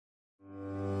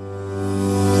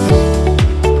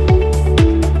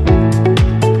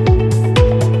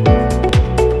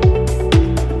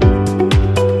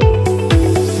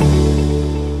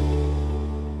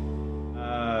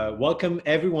welcome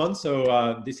everyone.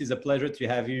 So this is a pleasure to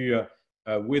have you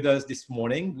with us this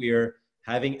morning. We're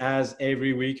having, as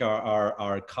every week,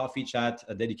 our coffee chat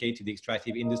dedicated to the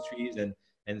extractive industries and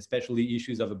especially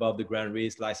issues of above the ground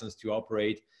risk, license to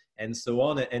operate, and so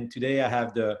on. And today I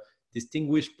have the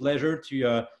distinguished pleasure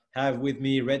to have with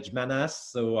me Reg Manhas.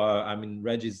 So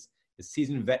Reg is a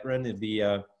seasoned veteran of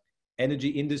the energy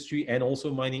industry and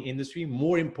also mining industry.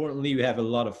 More importantly, we have a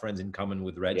lot of friends in common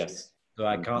with Reg. Yes. So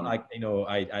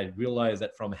I realized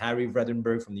that from Harry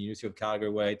Vredenberg from the University of Calgary,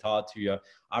 where I taught, to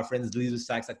our friends Lisa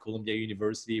Sachs at Columbia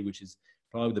University, which is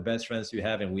probably the best friends you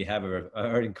have, and we have a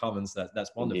heart in common. So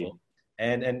that's wonderful.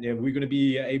 And we're going to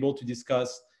be able to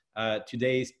discuss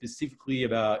today specifically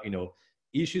about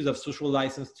issues of social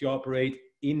license to operate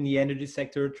in the energy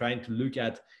sector, trying to look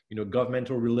at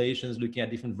governmental relations, looking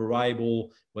at different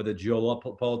variables, whether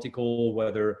geopolitical,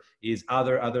 whether is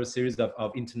other series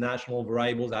of international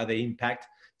variables, how they impact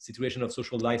situation of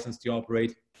social license to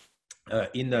operate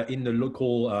in the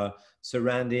local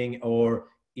surrounding or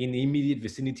in the immediate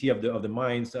vicinity of the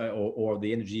mines or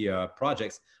the energy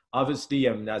projects. Obviously,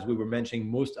 as we were mentioning,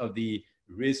 most of the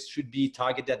risks should be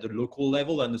targeted at the local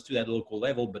level, understood at the local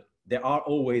level, but there are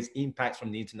always impacts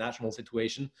from the international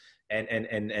situation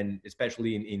and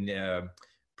especially in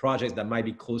projects that might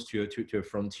be close to a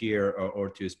frontier or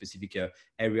to a specific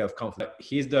area of conflict.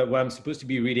 Here's what I'm supposed to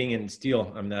be reading, and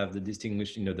still I'm not the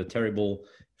distinguished, the terrible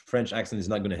French accent is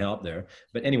not going to help there.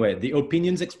 But anyway, the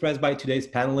opinions expressed by today's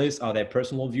panelists are their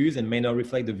personal views and may not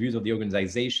reflect the views of the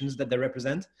organizations that they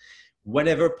represent.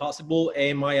 Whenever possible,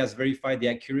 AMI has verified the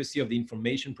accuracy of the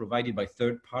information provided by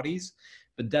third parties,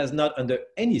 but does not under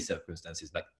any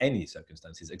circumstances,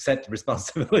 accept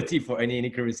responsibility for any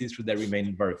inaccuracies should they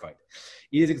remain verified.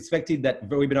 It is expected that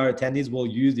webinar attendees will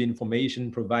use the information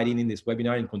provided in this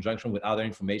webinar in conjunction with other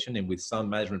information and with sound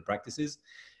management practices.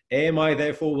 AMI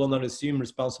therefore will not assume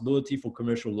responsibility for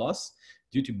commercial loss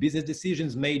due to business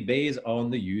decisions made based on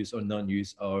the use or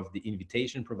non-use of the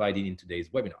invitation provided in today's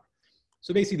webinar.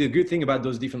 So basically, the good thing about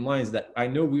those different lines is that I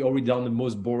know we already done the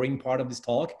most boring part of this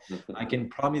talk. I can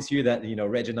promise you that,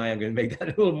 Reg and I are going to make that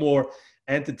a little more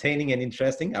entertaining and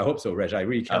interesting. I hope so, Reg. I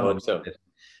really count on it.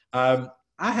 I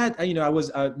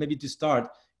was maybe to start,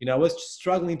 I was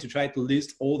struggling to try to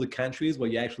list all the countries where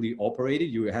you actually operated.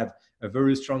 You have a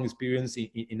very strong experience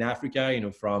in Africa,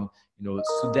 from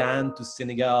Sudan to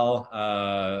Senegal,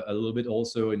 a little bit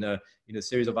also in a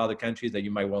series of other countries that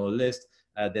you might want to list.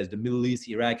 There's the Middle East,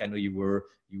 Iraq. I know you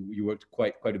worked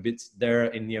quite a bit there.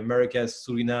 In the Americas,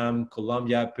 Suriname,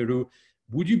 Colombia, Peru.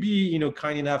 Would you be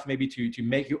kind enough maybe to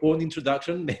make your own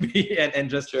introduction maybe and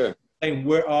just explain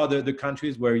where are the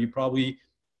countries where you probably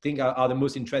think are the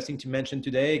most interesting to mention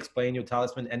today? Explain your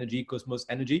Talisman Energy, Kosmos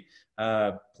Energy.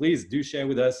 Please do share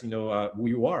with us who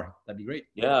you are. That'd be great.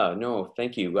 Yeah, no,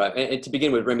 thank you. And to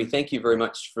begin with, Remi, thank you very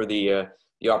much for the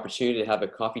opportunity to have a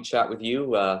coffee chat with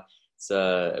you. It's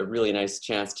a really nice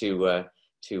chance to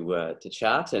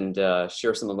chat and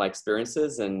share some of my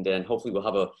experiences, and hopefully we'll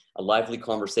have a lively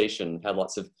conversation. Had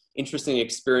lots of interesting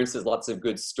experiences, lots of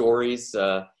good stories.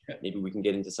 Maybe we can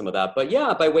get into some of that. But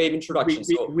yeah, by way of introduction,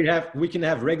 we can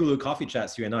have regular coffee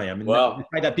chats, you and I. Well, the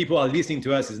fact that people are listening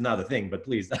to us is not a thing, but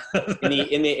please.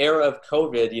 in the era of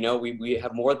COVID, we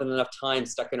have more than enough time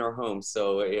stuck in our homes.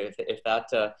 So if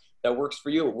that works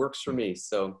for you, it works for me.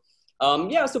 So.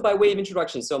 So by way of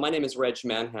introduction, so my name is Reg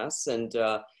Manhas, and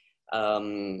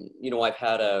I've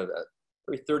had a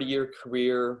 30-year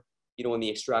career, in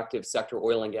the extractive sector,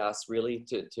 oil and gas, really,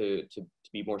 to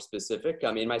be more specific.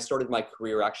 I started my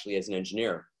career actually as an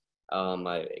engineer,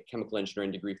 a chemical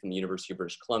engineering degree from the University of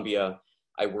British Columbia.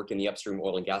 I worked in the upstream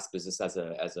oil and gas business as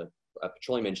a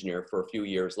petroleum engineer for a few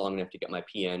years, long enough to get my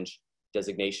PEng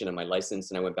designation and my license,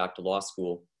 and I went back to law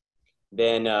school.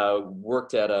 Then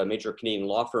worked at a major Canadian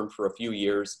law firm for a few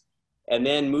years, and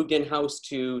then moved in-house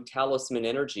to Talisman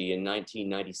Energy in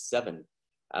 1997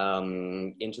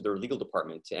 into their legal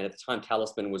department. And at the time,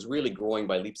 Talisman was really growing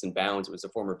by leaps and bounds. It was a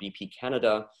former BP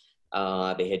Canada.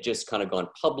 They had just kind of gone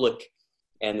public,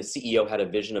 and the CEO had a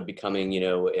vision of becoming,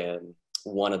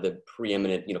 one of the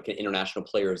preeminent, international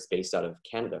players based out of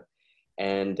Canada.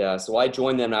 And so I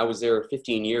joined them. I was there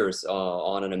 15 years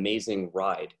on an amazing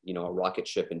ride, a rocket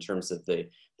ship in terms of the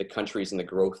countries and the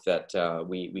growth that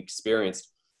we experienced.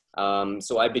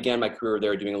 So I began my career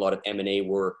there doing a lot of M&A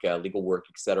work, legal work,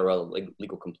 et cetera,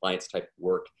 legal compliance type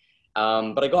work.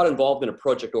 But I got involved in a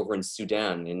project over in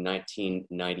Sudan in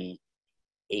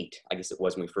 1998, I guess it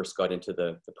was, when we first got into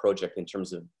the project in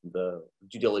terms of the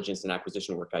due diligence and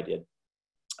acquisition work I did.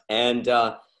 And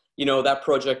that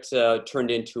project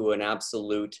turned into an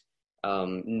absolute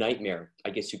nightmare, I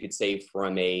guess you could say,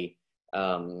 from a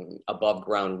above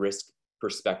ground risk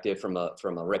perspective, from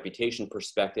a reputation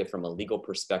perspective, from a legal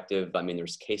perspective. I mean,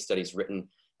 there's case studies written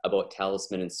about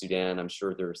Talisman in Sudan. I'm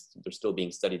sure they're still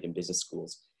being studied in business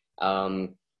schools.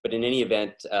 But in any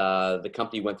event, the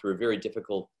company went through a very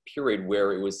difficult period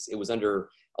where it was under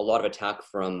a lot of attack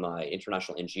from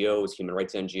international NGOs, human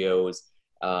rights NGOs,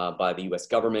 by the US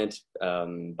government,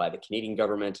 by the Canadian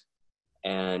government.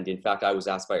 And in fact, I was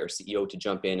asked by our CEO to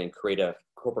jump in and create a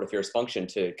corporate affairs function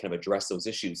to kind of address those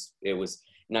issues. It was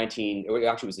in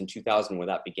 2000 when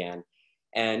that began.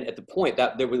 And at the point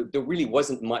that there really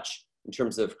wasn't much in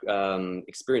terms of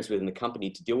experience within the company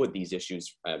to deal with these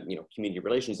issues, community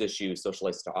relations issues, social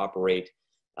license to operate,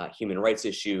 human rights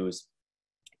issues,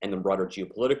 and the broader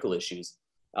geopolitical issues.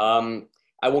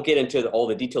 I won't get into all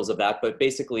the details of that, but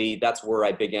basically that's where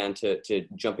I began to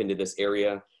jump into this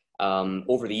area.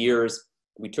 Over the years,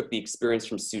 we took the experience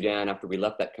from Sudan after we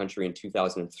left that country in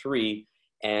 2003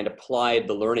 and applied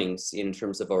the learnings in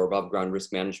terms of our above ground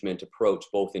risk management approach,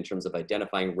 both in terms of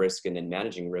identifying risk and then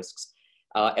managing risks,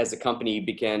 as the company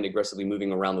began aggressively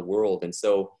moving around the world. And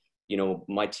so,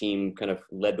 my team kind of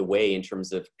led the way in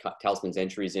terms of Talisman's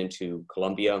entries into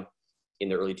Colombia in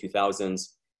the early 2000s,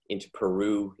 into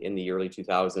Peru in the early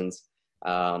 2000s,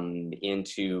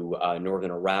 into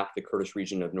northern Iraq, the Kurdish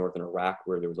region of northern Iraq,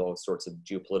 where there was all sorts of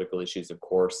geopolitical issues, of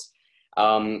course,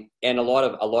 and a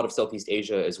lot of Southeast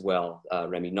Asia as well.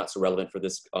 Remi, not so relevant for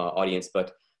this audience,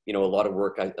 but a lot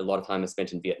of time I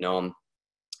spent in Vietnam,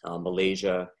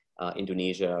 Malaysia,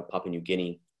 Indonesia, Papua New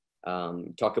Guinea.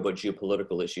 Talk about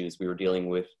geopolitical issues. We were dealing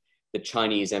with the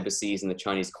Chinese embassies and the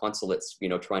Chinese consulates,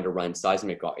 trying to run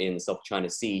seismic in the South China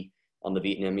Sea on the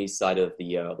Vietnamese side of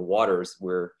the waters,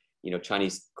 where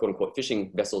Chinese quote unquote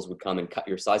fishing vessels would come and cut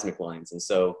your seismic lines. And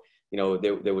so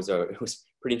it was a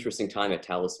pretty interesting time at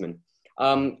Talisman.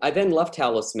 I then left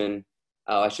Talisman.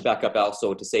 I should back up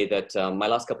also to say that my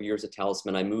last couple of years at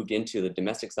Talisman, I moved into the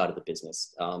domestic side of the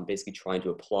business, basically trying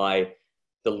to apply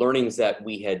the learnings that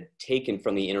we had taken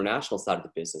from the international side of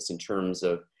the business in terms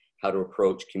of how to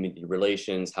approach community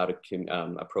relations, how to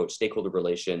approach stakeholder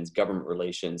relations, government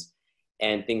relations,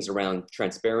 and things around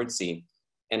transparency,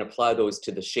 and apply those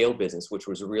to the shale business, which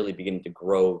was really beginning to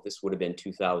grow. This would have been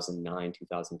 2009,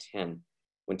 2010,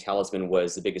 when Talisman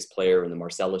was the biggest player in the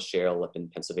Marcellus Shale up in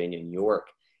Pennsylvania and New York,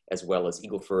 as well as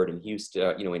Eagle Ford and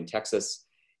Houston, in Texas,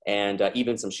 and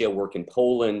even some shale work in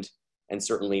Poland, and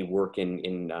certainly work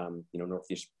in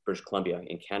Northeast British Columbia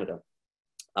in Canada.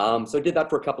 So I did that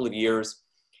for a couple of years,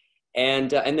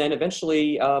 and then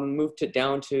eventually moved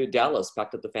down to Dallas,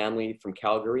 packed up the family from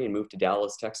Calgary and moved to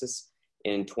Dallas, Texas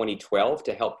in 2012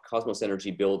 to help Kosmos Energy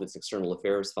build its external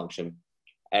affairs function.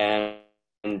 And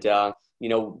the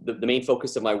main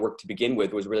focus of my work to begin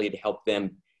with was really to help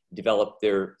them develop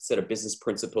their set of business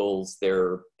principles,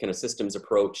 their kind of systems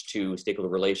approach to stakeholder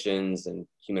relations and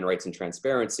human rights and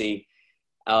transparency,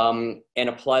 and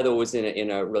apply those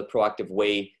in a really proactive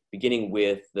way, beginning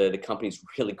with the company's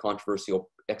really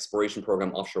controversial exploration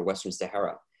program offshore Western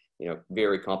Sahara.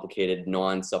 Very complicated,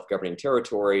 non-self-governing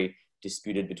territory,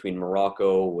 disputed between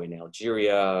Morocco and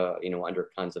Algeria, under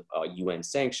kinds of UN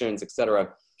sanctions, etc.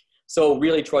 So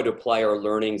really try to apply our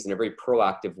learnings in a very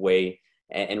proactive way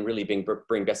and really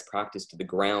bring best practice to the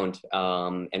ground,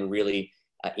 and really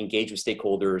engage with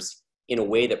stakeholders in a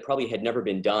way that probably had never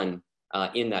been done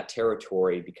in that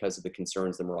territory because of the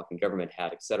concerns the Moroccan government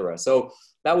had, etc. So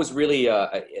that was really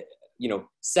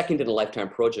second in a lifetime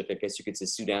project. I guess you could say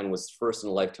Sudan was first in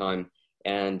a lifetime,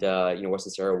 and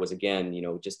Western Sahara was again,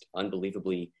 just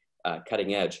unbelievably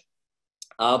cutting edge.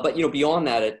 But beyond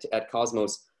that, at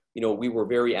Kosmos, we were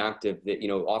very active,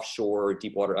 offshore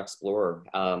deepwater explorer,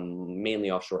 mainly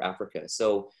offshore Africa.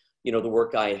 So the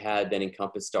work I had then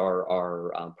encompassed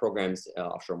our programs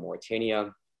offshore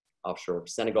Mauritania, offshore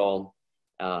Senegal,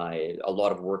 a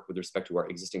lot of work with respect to our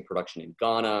existing production in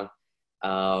Ghana,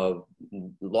 a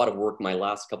lot of work my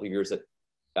last couple of years at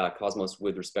Kosmos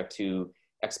with respect to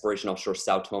exploration offshore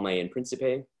Sao Tome and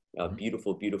Principe,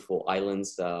 beautiful, beautiful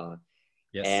islands.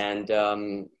 Yes.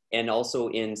 And also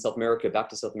in South America, back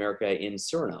to South America in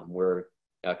Suriname, where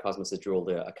Kosmos has drilled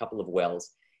a couple of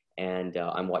wells. And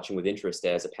I'm watching with interest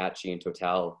as Apache and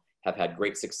Total have had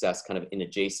great success kind of in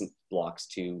adjacent blocks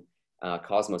to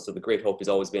Kosmos. So the great hope has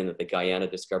always been that the Guyana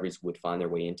discoveries would find their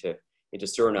way into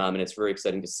Suriname. And it's very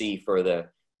exciting to see for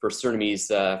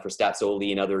Surinamese, for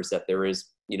Statsoli and others, that there is,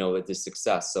 this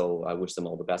success. So I wish them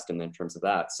all the best in terms of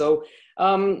that. So,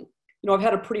 I've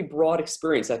had a pretty broad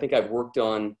experience. I think I've worked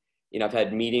on, I've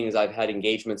had meetings, I've had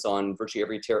engagements on virtually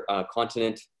every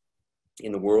continent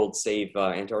in the world, save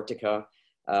Antarctica,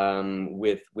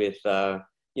 with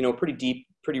pretty deep,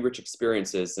 pretty rich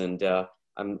experiences. And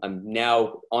I'm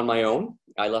now on my own.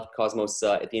 I left Kosmos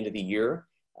at the end of the year,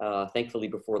 thankfully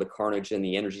before the carnage in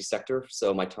the energy sector.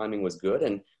 So my timing was good,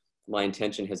 and my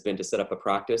intention has been to set up a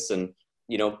practice and,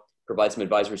 provide some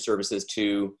advisory services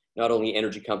to not only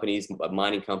energy companies, but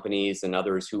mining companies and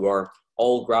others who are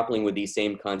all grappling with these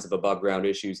same kinds of above ground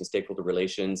issues and stakeholder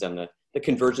relations and the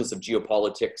convergence of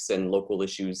geopolitics and local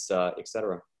issues, et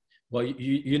cetera. Well,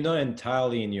 you're not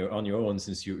entirely on your own,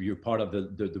 since you're part of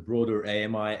the broader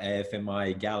AMI,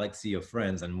 AFMI galaxy of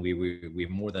friends, and we're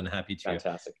more than happy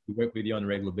to work with you on a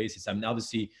regular basis. I mean,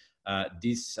 obviously,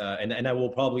 and I will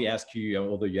probably ask you,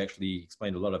 although you actually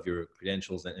explained a lot of your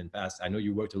credentials and past, I know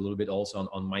you worked a little bit also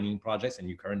on mining projects, and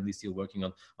you're currently still working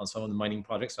on some of the mining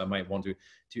projects. So I might want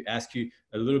to ask you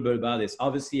a little bit about this.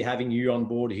 Obviously, having you on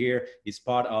board here is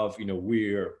part of,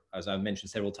 we're, as I mentioned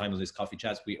several times on this coffee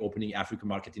chats, we're opening Africa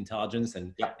market intelligence,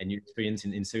 and your experience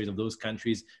in series of those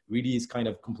countries really is kind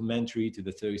of complementary to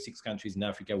the 36 countries in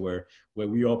Africa where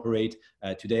we operate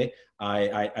today.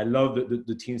 I love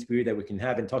the team spirit that we can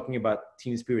have. And talking about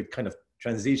team spirit kind of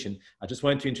transition, I just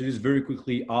wanted to introduce very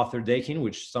quickly Arthur Dakin,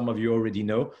 which some of you already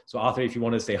know. So Arthur, if you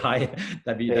want to say hi,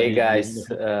 Hey guys,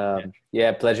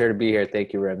 yeah, pleasure to be here.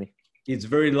 Thank you, Remi. It's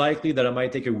very likely that I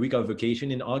might take a week of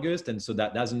vacation in August, and so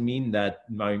that doesn't mean that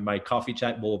my coffee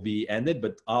chat will be ended,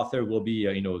 but Arthur will be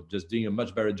just doing a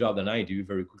much better job than I do.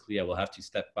 Very quickly, I will have to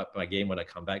step up my game when I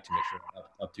come back to make sure I'm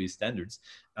up to his standards.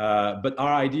 But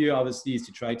our idea, obviously, is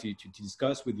to try to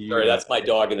discuss with you. Sorry, that's my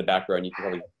dog in the background. You can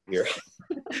probably hear.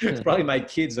 It's probably my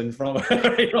kids in front of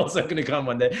are also going to come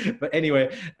one day. But anyway,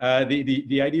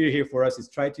 the idea here for us is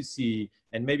try to see,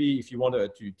 and maybe if you want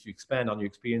to expand on your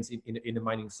experience in the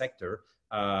mining sector,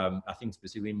 I think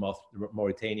specifically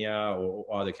Mauritania or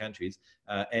other countries,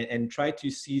 and try to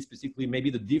see specifically maybe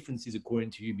the differences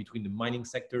according to you between the mining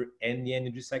sector and the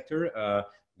energy sector.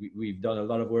 We've done a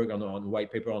lot of work on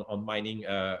white paper on mining,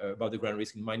 about the ground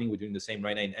risk in mining. We're doing the same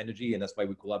right now in energy, and that's why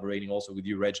we're collaborating also with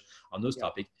you, Reg, on those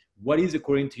topics. What is,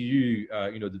 according to you,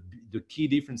 the key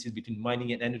differences between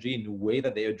mining and energy in the way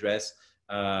that they address,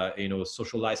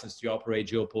 social license to operate,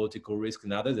 geopolitical risk,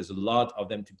 and others? There's a lot of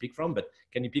them to pick from, but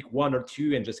can you pick one or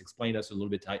two and just explain us a little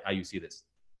bit how you see this?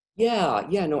 Yeah,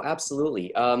 no,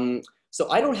 absolutely. So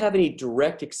I don't have any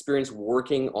direct experience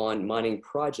working on mining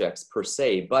projects per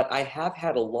se, but I have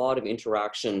had a lot of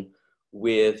interaction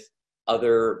with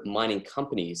other mining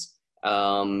companies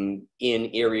in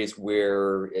areas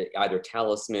where either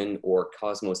Talisman or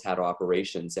Kosmos had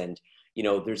operations. And,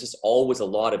 there's just always a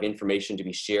lot of information to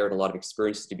be shared, a lot of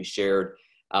experiences to be shared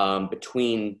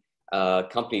between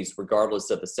companies, regardless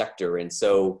of the sector. And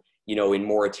so, in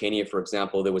Mauritania, for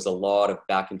example, there was a lot of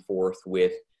back and forth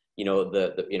with, you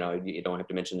don't have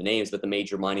to mention the names, but the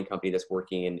major mining company that's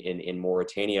working in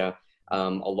Mauritania, a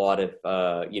lot of,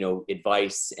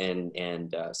 advice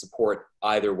and support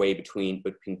either way between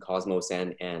Kosmos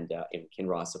and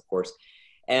Kinross, of course.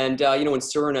 And, in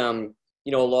Suriname,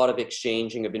 a lot of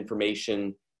exchanging of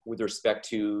information with respect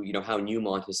to, how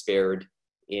Newmont has fared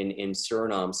in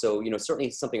Suriname. So, certainly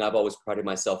something I've always prided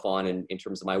myself on in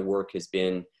terms of my work has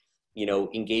been,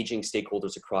 engaging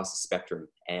stakeholders across the spectrum.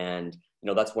 And,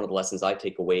 that's one of the lessons I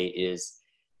take away is,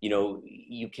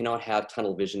 you cannot have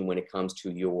tunnel vision when it comes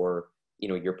to your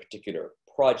particular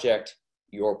project,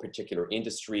 your particular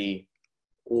industry,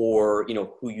 or,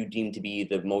 who you deem to be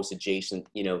the most adjacent,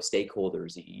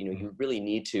 stakeholders. You really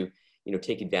need to,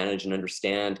 take advantage and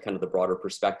understand kind of the broader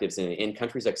perspectives in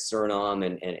countries like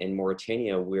Suriname and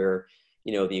Mauritania, where,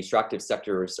 the extractive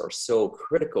sectors are so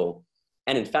critical.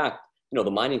 And in fact, the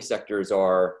mining sectors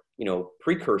are,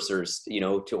 precursors,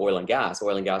 to oil and gas.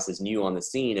 Oil and gas is new on the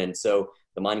scene. And so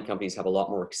the mining companies have a lot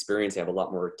more experience, they have a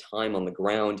lot more time on the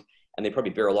ground, and they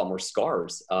probably bear a lot more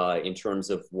scars in terms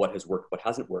of what has worked, what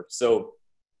hasn't worked. So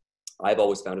I've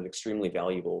always found it extremely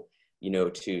valuable,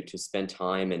 to spend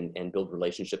time and build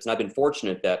relationships. And I've been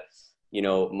fortunate that,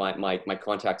 my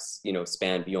contacts,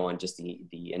 span beyond just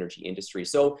the energy industry.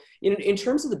 So in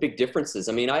terms of the big differences,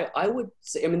 I mean, I would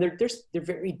say, they're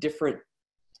very different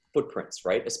footprints,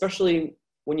 right? Especially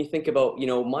when you think about,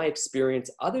 my experience,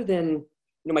 other than,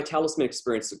 my Talisman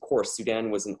experience. Of course,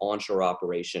 Sudan was an onshore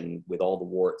operation with all the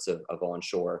warts of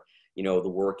onshore, the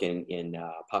work in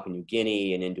Papua New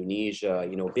Guinea and Indonesia,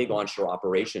 big onshore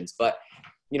operations. But,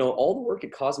 all the work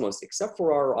at Kosmos, except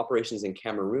for our operations in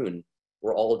Cameroon,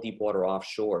 were all deep water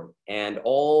offshore and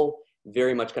all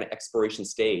very much kind of exploration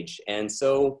stage. And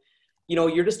so,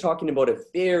 you're just talking about a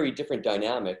very different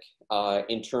dynamic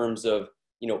in terms of,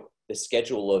 the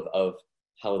schedule of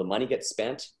how the money gets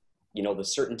spent, the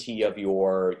certainty of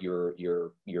your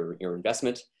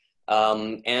investment,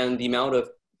 and the amount of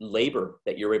labor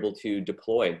that you're able to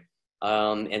deploy.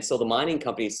 And so the mining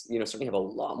companies, certainly have a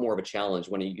lot more of a challenge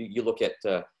when you look at,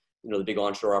 the big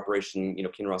onshore operation,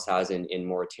 Kinross has in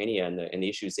Mauritania and the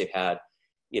issues they've had.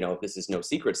 This is no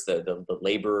secrets, the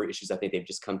labor issues. I think they've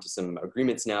just come to some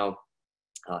agreements now,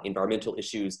 environmental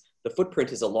issues. The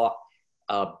footprint is a lot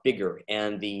bigger,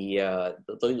 and the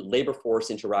labor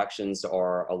force interactions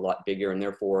are a lot bigger, and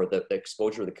therefore the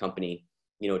exposure of the company,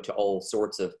 to all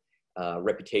sorts of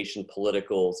reputation,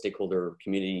 political, stakeholder,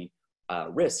 community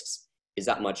risks is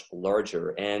that much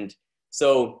larger. And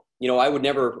so, I would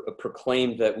never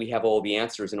proclaim that we have all the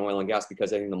answers in oil and gas,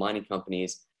 because I think the mining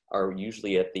companies are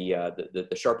usually at the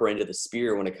sharper end of the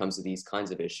spear when it comes to these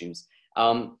kinds of issues.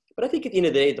 But I think at the end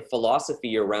of the day, the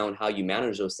philosophy around how you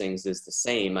manage those things is the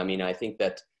same. I mean, I think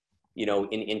that,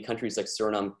 in countries like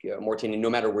Suriname, Mauritania, no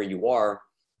matter where you are,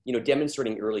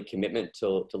 demonstrating early commitment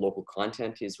to local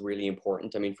content is really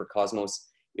important. I mean, for Kosmos,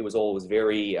 it was always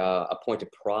very a point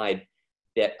of pride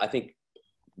that I think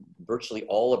virtually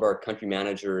all of our country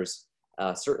managers,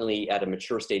 certainly at a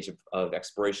mature stage of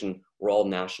exploration, were all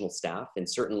national staff, and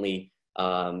certainly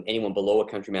anyone below a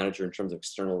country manager in terms of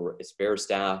external affairs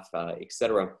staff, et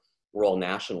cetera, were all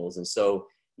nationals. And so,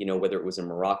 whether it was in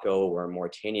Morocco or in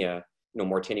Mauritania,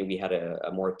 Mauritania, we had a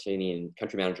Mauritanian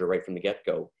country manager right from the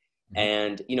get-go.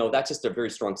 And, that's just a very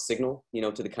strong signal,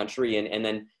 to the country. And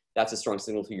then that's a strong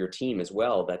signal to your team as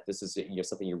well, that this is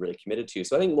something you're really committed to.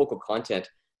 So I think local content,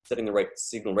 setting the right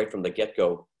signal right from the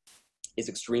get-go, is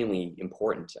extremely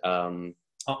important.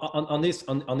 On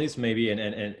this maybe,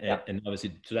 and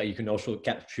obviously so that you can also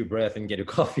catch your breath and get a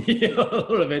coffee a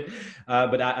little bit.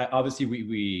 But obviously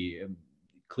we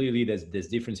clearly there's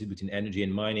differences between energy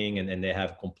and mining, and they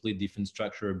have complete different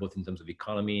structure, both in terms of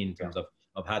economy, in terms of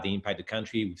how they impact the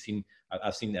country.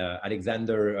 I've seen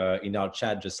Alexander in our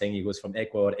chat just saying he was from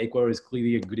Ecuador. Ecuador is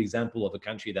clearly a good example of a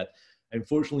country that,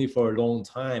 unfortunately, for a long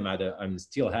time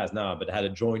still has now, but had a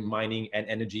joint mining and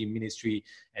energy ministry.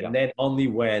 And then only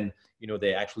when,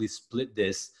 they actually split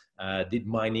this, did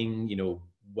mining,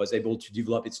 was able to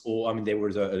develop its own, I mean, there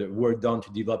was a work done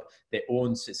to develop their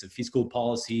own fiscal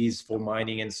policies for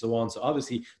mining and so on. So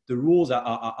obviously the rules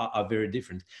are very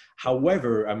different.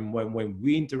 However, when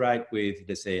we interact with,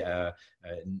 let's say,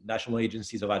 national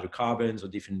agencies of hydrocarbons or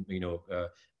different,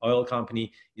 oil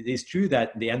company, it is true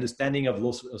that the understanding of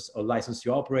license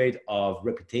to operate, of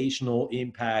reputational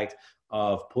impact,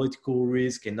 of political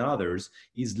risk and others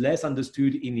is less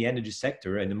understood in the energy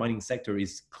sector, and the mining sector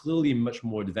is clearly much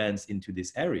more advanced into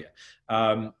this area.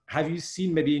 Have you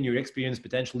seen, maybe in your experience,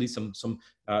 potentially some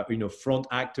front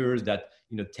actors that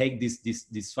take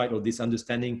this fight or this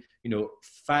understanding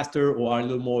faster, or are a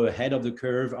little more ahead of the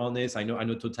curve on this? I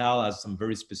know Total has some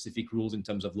very specific rules in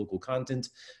terms of local content.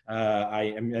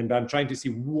 I'm trying to see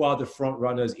who are the front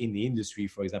runners in the industry,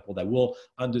 for example, that will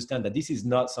understand that this is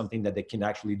not something that they can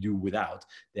actually do without.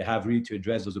 They have really to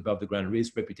address those above the ground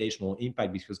risk, reputational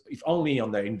impact, because if only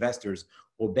on their investors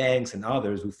or banks and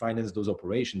others who finance those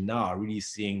operations now are really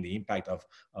seeing the impact of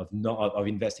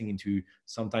investing into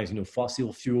sometimes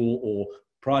fossil fuel or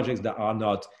projects that are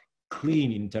not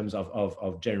clean in terms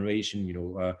of generation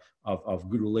of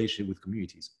good relationship with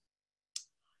communities.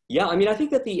 Yeah, I mean, I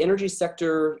think that the energy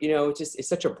sector, it's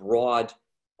such a broad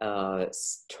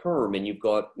term, and you've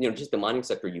got, just the mining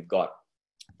sector, you've got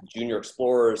junior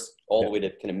explorers all the way to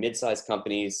kind of mid-sized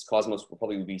companies. Kosmos will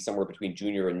probably be somewhere between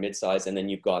junior and mid-size, and then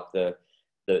you've got the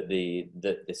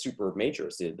super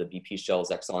majors, the BP, Shells,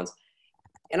 Exxons.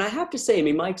 And I have to say, I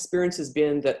mean, my experience has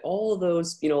been that all of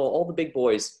those, all the big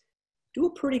boys do a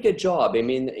pretty good job. I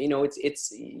mean,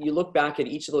 it's you look back at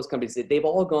each of those companies, they've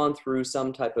all gone through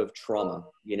some type of trauma,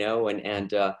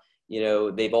 and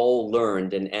they've all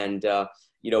learned, and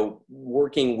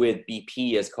working with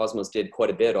BP, as Kosmos did quite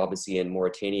a bit, obviously in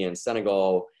Mauritania and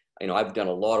Senegal. I've done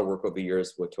a lot of work over the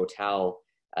years with Total,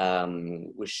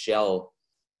 with Shell.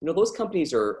 Those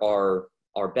companies are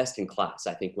best in class,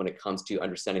 I think, when it comes to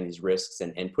understanding these risks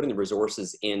and putting the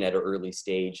resources in at an early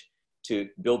stage to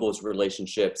build those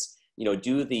relationships,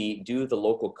 do the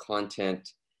local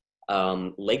content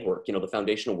legwork, the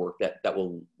foundational work that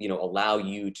will, allow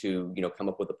you to, come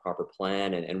up with a proper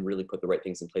plan and really put the right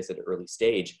things in place at an early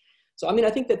stage. So, I mean, I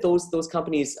think that those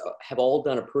companies have all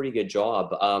done a pretty good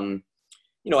job.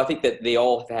 I think that they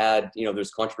all have had,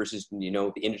 there's controversies,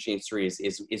 the industry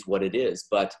is what it is.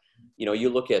 But, you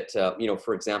look at,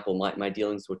 for example, my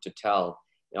dealings with Total,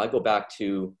 I go back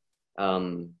to,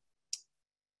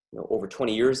 over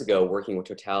 20 years ago working with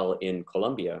Total in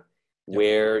Colombia,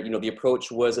 where, the approach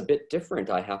was a bit different,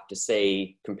 I have to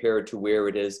say, compared to where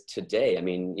it is today. I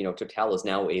mean, Total is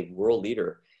now a world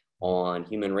leader on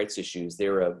human rights issues.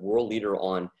 They're a world leader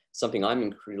on something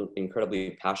I'm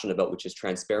incredibly passionate about, which is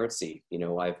transparency. You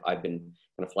know, I've been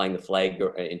kind of flying the flag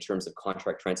in terms of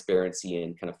contract transparency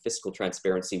and kind of fiscal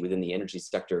transparency within the energy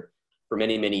sector for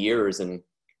many, many years. And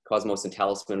Kosmos and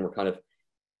Talisman were kind of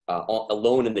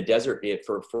alone in the desert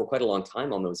for quite a long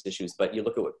time on those issues. But you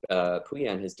look at what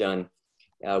Puyan has done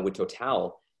with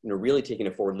Total, you know, really taking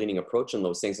a forward-leaning approach on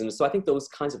those things. And so I think those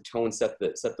kinds of tones set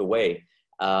the way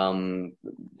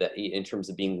that in terms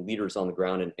of being leaders on the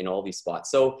ground in all these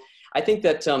spots. So I think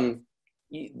that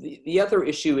the other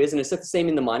issue is, and it's the same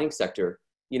in the mining sector,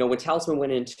 you know, when Talisman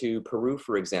went into Peru,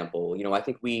 for example, you know, I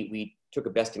think we took a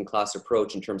best-in-class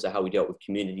approach in terms of how we dealt with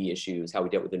community issues, how we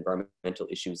dealt with environmental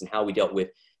issues, and how we dealt with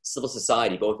civil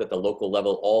society, both at the local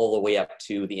level all the way up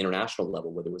to the international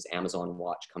level, whether it was Amazon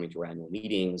Watch coming to our annual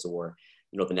meetings, or,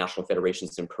 you know, the national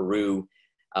federations in Peru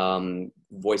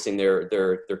voicing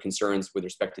their concerns with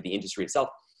respect to the industry itself.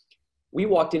 We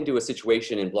walked into a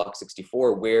situation in Block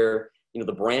 64 where, you know,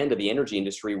 the brand of the energy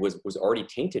industry was already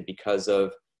tainted because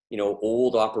of, you know,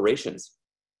 old operations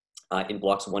in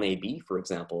blocks 1AB, for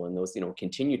example, and those, you know,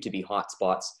 continue to be hot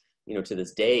spots, you know, to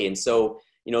this day. And so,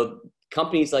 you know,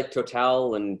 companies like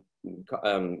Total and, you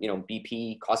know,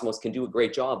 BP, Kosmos can do a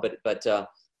great job, but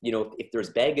you know, if there's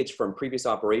baggage from previous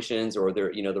operations or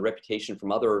their, you know, the reputation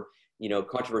from other, you know,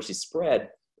 controversy spread,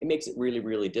 it makes it really,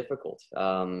 really difficult.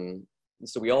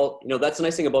 So we all, you know, that's the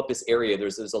nice thing about this area.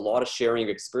 There's a lot of sharing of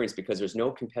experience because there's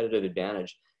no competitive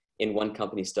advantage in one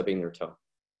company stubbing their toe.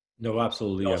 No,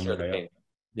 absolutely.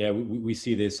 Yeah, we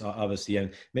see this obviously,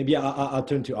 and maybe I'll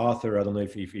turn to Arthur. I don't know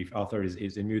if Arthur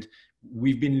is in mute.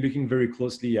 We've been looking very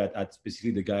closely at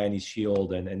specifically the Guyanese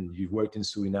Shield, and you've worked in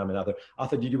Suriname and other.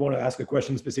 Arthur, did you want to ask a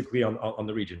question specifically on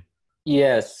the region?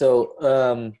 Yeah.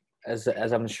 So as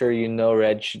I'm sure you know,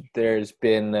 Reg, there's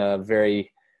been a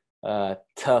very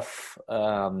tough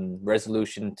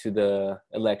resolution to the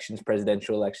elections,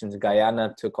 presidential elections.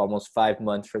 Guyana took almost 5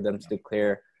 months for them to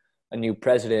declare a new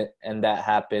president, and that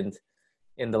happened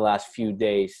in the last few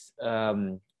days.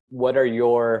 What are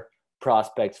your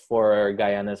prospects for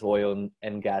Guyana's oil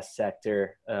and gas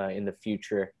sector in the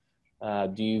future?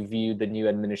 Do you view the new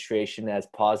administration as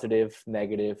positive,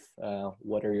 negative?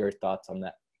 What are your thoughts on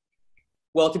that?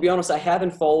 Well, to be honest, I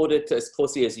haven't followed it as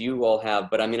closely as you all have,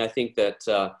 but I mean, I think that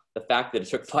the fact that it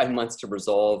took 5 months to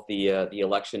resolve the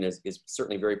election is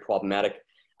certainly very problematic.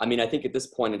 I mean, I think at this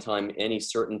point in time, any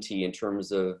certainty in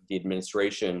terms of the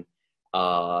administration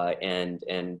and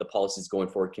the policies going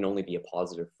forward can only be a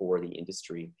positive for the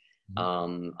industry. I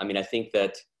mean, I think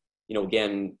that, you know,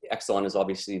 again, Exxon is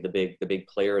obviously the big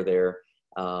player there.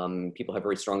 People have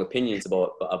very strong opinions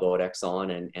about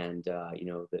Exxon and you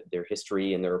know, their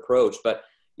history and their approach, but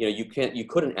you know, you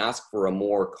couldn't ask for a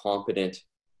more competent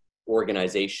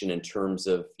organization in terms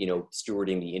of, you know,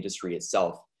 stewarding the industry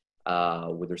itself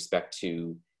with respect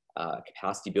to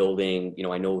capacity building. You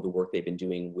know, I know the work they've been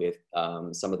doing with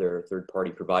some of their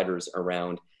third-party providers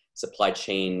around supply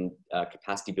chain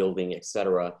capacity building, et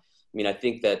cetera. I mean, I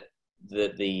think that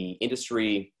the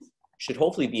industry should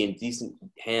hopefully be in decent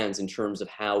hands in terms of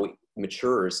how it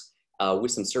matures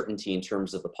with some certainty in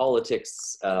terms of the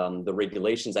politics, the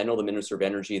regulations. I know the Minister of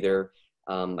Energy there.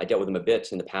 I dealt with him a bit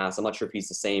in the past. I'm not sure if he's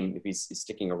the same, if he's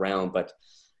sticking around, but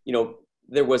you know,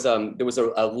 there was a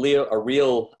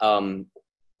real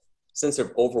sense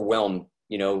of overwhelm,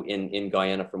 you know, in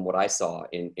Guyana from what I saw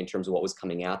in terms of what was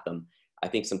coming at them. I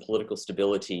think some political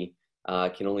stability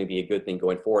can only be a good thing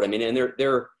going forward. I mean, and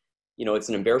they're you know, it's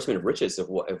an embarrassment of riches of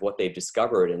what they've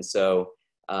discovered. And so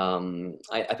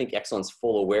I think Exxon's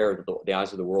full aware that the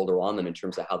eyes of the world are on them in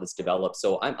terms of how this develops.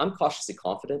 So I'm cautiously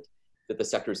confident that the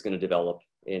sector is going to develop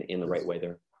in the right way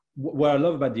there. What I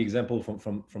love about the example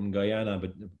from Guyana,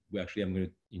 but I'm going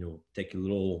to, you know, take a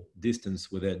little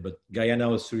distance with it. But Guyana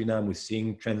or Suriname, we're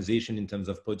seeing transition in terms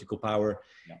of political power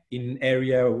in an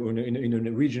area, in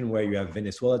a region where you have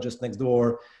Venezuela just next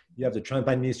door. You have the Trump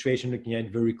administration looking at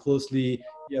it very closely.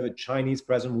 You have a Chinese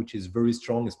presence, which is very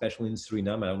strong, especially in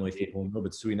Suriname. I don't know if people know,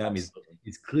 but Suriname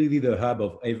is clearly the hub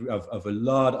of a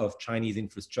lot of Chinese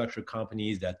infrastructure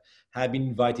companies that have been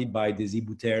invited by Desi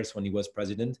Bouterse when he was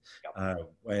president,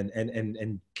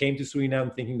 and came to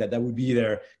Suriname thinking that would be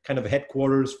their kind of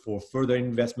headquarters for further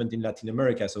investment in Latin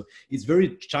America. So it's very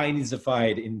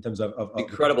Chinesified in terms of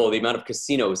incredible the amount of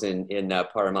casinos in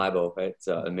Paramaribo. It's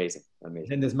amazing.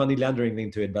 And there's money laundering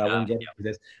into it, but I won't get into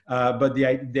this. But the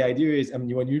idea is, I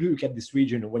mean, when you look at this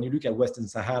region, when you look at Western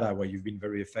Sahara, where you've been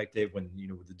very effective, when, you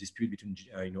know, the dispute between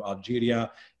you know,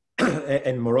 Algeria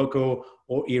and Morocco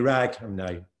or Iraq, I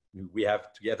mean, we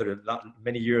have together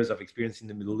many years of experience in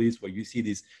the Middle East, where you see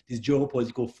these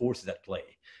geopolitical forces at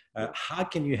play. How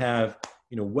can you have,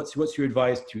 what's your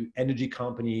advice to energy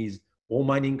companies or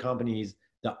mining companies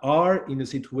that are in a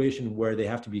situation where they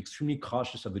have to be extremely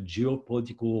cautious of a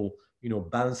geopolitical,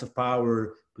 balance of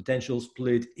power, potential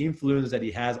split, influence that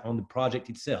it has on the project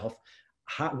itself?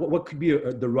 What could be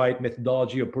the right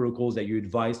methodology or protocols that you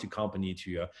advise to company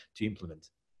to implement?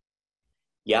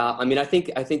 Yeah, I mean, I think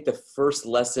the first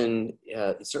lesson,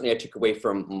 certainly I took away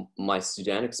from my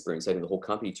Sudan experience, I think the whole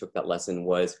company took that lesson,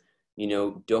 was,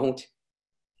 don't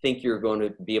think you're going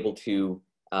to be able to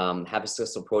have a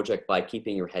successful project by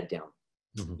keeping your head down.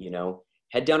 Mm-hmm.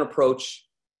 Head down approach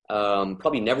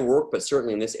probably never worked, but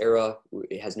certainly in this era,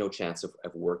 it has no chance of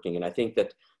working. And I think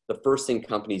that the first thing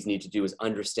companies need to do is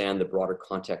understand the broader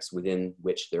context within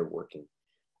which they're working.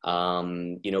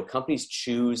 Companies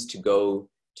choose to go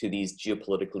to these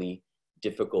geopolitically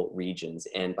difficult regions,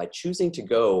 and by choosing to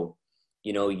go,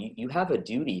 you have a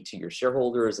duty to your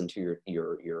shareholders and to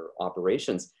your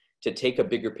operations to take a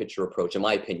bigger picture approach, in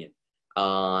my opinion.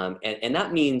 And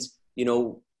that means,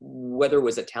 whether it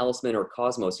was at Talisman or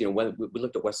Kosmos, when we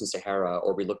looked at Western Sahara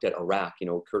or we looked at Iraq,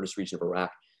 Kurdish region of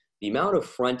Iraq, the amount of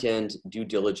front-end due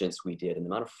diligence we did and the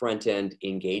amount of front-end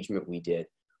engagement we did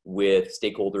with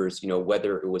stakeholders,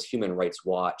 whether it was Human Rights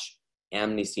Watch,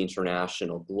 Amnesty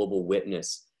International, Global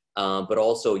Witness, but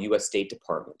also U.S. State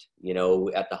Department,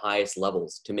 at the highest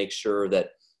levels, to make sure that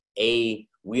A,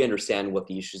 we understand what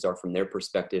the issues are from their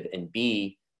perspective, and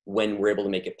B, when we're able to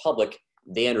make it public,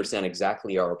 they understand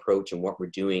exactly our approach and what we're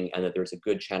doing, and that there's a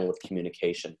good channel of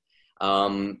communication.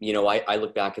 I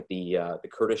look back at the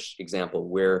Kurdish example,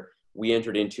 where we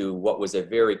entered into what was a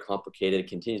very complicated,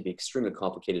 continues to be extremely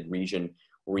complicated region,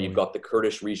 where you've got the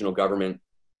Kurdish regional government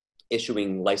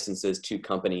issuing licenses to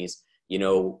companies,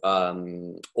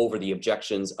 over the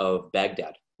objections of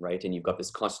Baghdad, right? And you've got this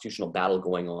constitutional battle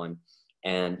going on.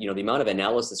 And, the amount of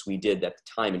analysis we did at the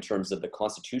time in terms of the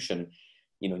Constitution,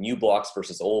 new blocks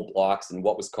versus old blocks and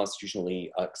what was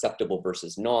constitutionally acceptable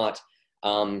versus not,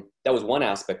 that was one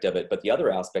aspect of it. But the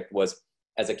other aspect was,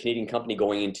 as a Canadian company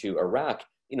going into Iraq,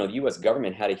 the US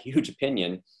government had a huge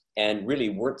opinion and really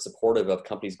weren't supportive of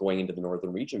companies going into the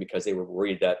northern region because they were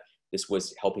worried that this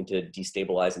was helping to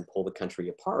destabilize and pull the country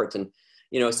apart. And,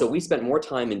 so we spent more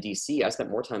time in DC. I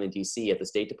spent more time in DC at the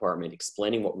State Department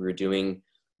explaining what we were doing,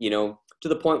 to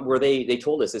the point where they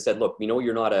told us, they said, look, we know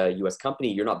you're not a US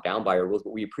company, you're not bound by our rules,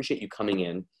 but we appreciate you coming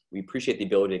in. We appreciate the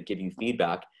ability to give you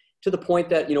feedback, to the point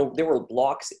that, there were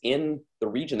blocks in the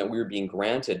region that we were being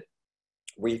granted,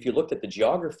 where if you looked at the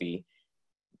geography,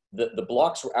 the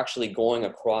blocks were actually going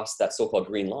across that so-called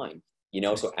green line,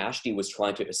 so Ashti was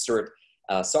trying to assert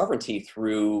sovereignty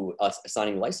through us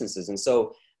assigning licenses. And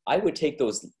so I would take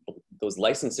those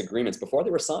license agreements before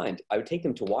they were signed, I would take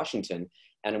them to Washington,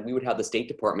 and we would have the State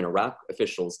Department, Iraq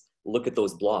officials look at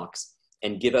those blocks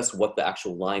and give us what the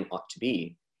actual line ought to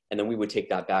be. And then we would take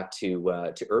that back to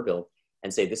Erbil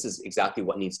and say, this is exactly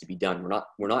what needs to be done.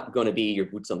 We're not going to be your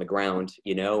boots on the ground,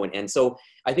 and so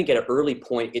I think at an early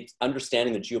point, it's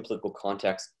understanding the geopolitical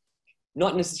context,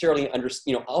 not necessarily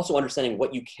also understanding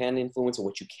what you can influence and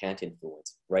what you can't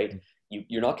influence, right?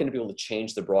 You're not going to be able to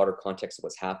change the broader context of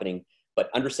what's happening, but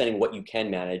understanding what you can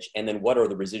manage, and then what are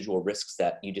the residual risks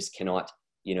that you just cannot,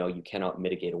 you cannot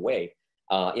mitigate away.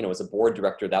 As a board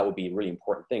director, that would be a really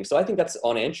important thing. So I think that's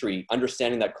on entry,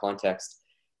 understanding that context,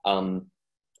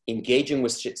 engaging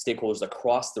with stakeholders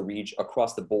across the region,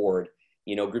 across the board,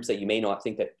 groups that you may not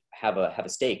think that have a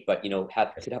stake, but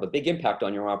could have a big impact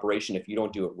on your operation if you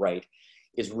don't do it right,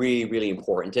 is really, really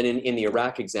important. And in the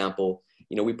Iraq example,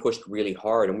 we pushed really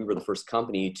hard, and we were the first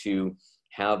company to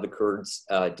have the Kurds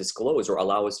disclose or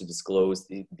allow us to disclose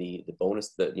the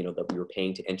bonus that we were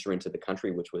paying to enter into the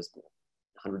country, which was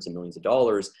hundreds of millions of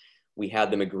dollars. We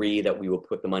had them agree that we will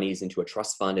put the monies into a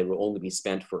trust fund. It will only be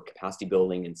spent for capacity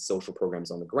building and social programs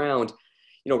on the ground,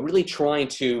 really trying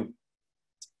to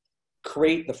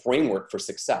create the framework for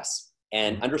success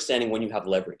and understanding when you have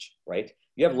leverage, right?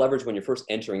 You have leverage when you're first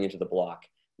entering into the block,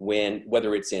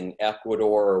 whether it's in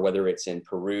Ecuador or whether it's in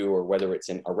Peru or whether it's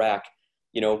in Iraq.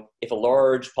 If a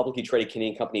large publicly traded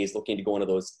Canadian company is looking to go into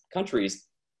those countries,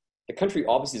 the country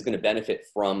obviously is going to benefit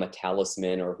from a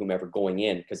Talisman or whomever going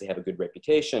in because they have a good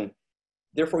reputation.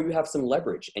 Therefore, you have some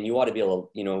leverage, and you ought to be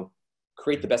able to,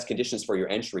 create the best conditions for your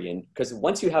entry. And because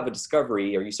once you have a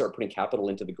discovery or you start putting capital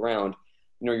into the ground,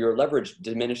 your leverage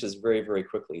diminishes very, very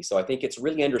quickly. So I think it's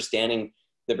really understanding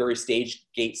the very stage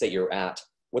gates that you're at,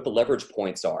 what the leverage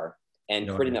points are, and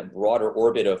creating that broader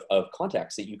orbit of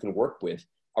contacts that you can work with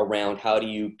around how do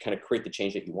you kind of create the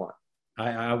change that you want.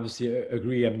 I obviously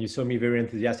agree. I mean, you saw me very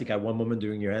enthusiastic at one moment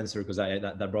during your answer, because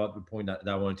that brought up the point that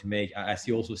I wanted to make. I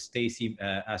see also Stacy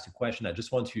asked a question. I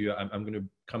just want to, I'm going to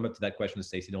come up to that question,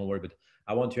 Stacy, don't worry, but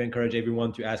I want to encourage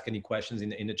everyone to ask any questions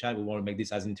in the chat. We want to make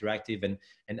this as interactive and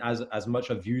as much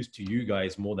of use to you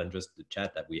guys more than just the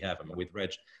chat that we have. I mean, with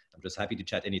Reg, I'm just happy to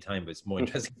chat anytime, but it's more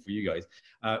interesting for you guys.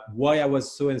 Why I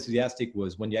was so enthusiastic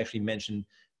was when you actually mentioned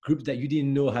groups that you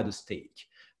didn't know had a stake.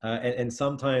 And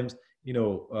sometimes,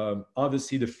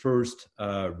 obviously the first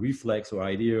reflex or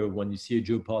idea when you see a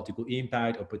geopolitical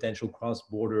impact or potential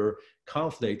cross-border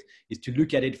conflict is to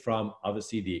look at it from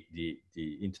obviously the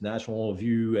international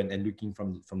view and looking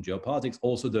from geopolitics,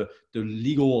 also the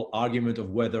legal argument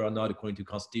of whether or not according to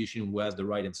constitution who has the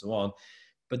right and so on.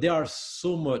 But there are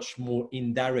so much more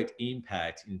indirect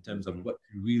impact in terms of what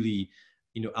really,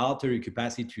 alter your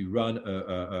capacity to run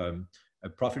a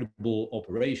profitable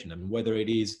operation. I mean, whether it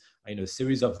is, a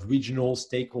series of regional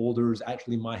stakeholders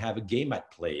actually might have a game at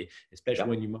play, especially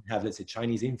when you might have, let's say,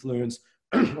 Chinese influence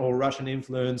or Russian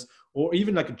influence, or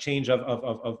even like a change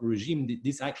of regime.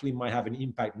 This actually might have an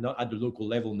impact, not at the local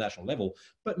level, national level,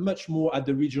 but much more at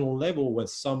the regional level, when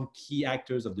some key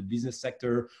actors of the business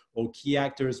sector or key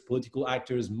actors, political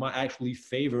actors, might actually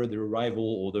favor the arrival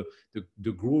or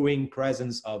the growing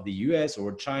presence of the US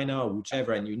or China or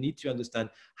whichever. And you need to understand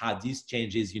how this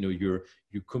changes, your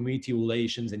community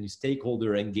relations and your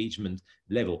stakeholder engagement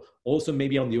level. Also,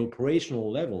 maybe on the operational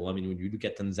level. I mean, when you look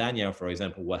at Tanzania, for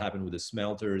example, what happened with the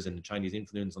smelters and the Chinese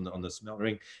influence on the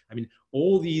smeltering. I mean,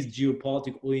 all these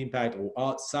geopolitical impact or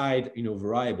outside,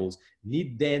 variables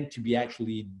need then to be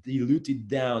actually diluted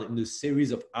down in a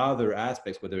series of other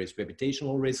aspects, whether it's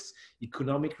reputational risks,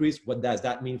 economic risk. What does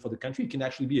that mean for the country? It can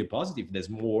actually be a positive. There's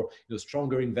more,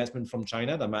 stronger investment from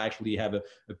China that might actually have a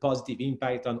positive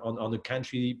impact on the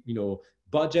country,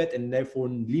 budget, and therefore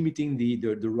limiting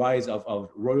the rise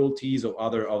of royalties or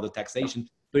other taxation.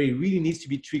 But it really needs to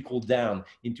be trickled down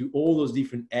into all those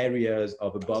different areas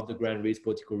of above the ground risk,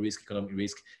 political risk, economic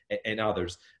risk, and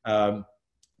others.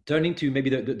 Turning to maybe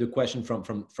the question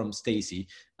from Stacy,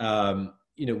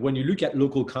 when you look at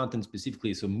local content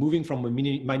specifically, so moving from a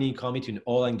mining economy to an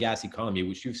oil and gas economy,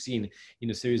 which you've seen in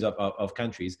a series of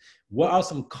countries, what are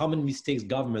some common mistakes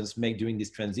governments make during this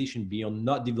transition beyond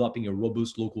not developing a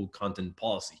robust local content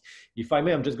policy? If I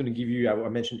may, I'm just going to give you, I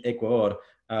mentioned Ecuador.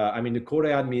 The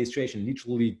Correa administration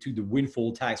literally took the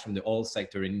windfall tax from the oil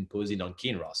sector and imposed it on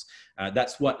Kinross.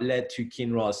 That's what led to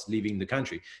Kinross leaving the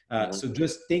country. So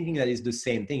just thinking that is the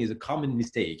same thing is a common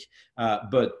mistake.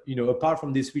 But, apart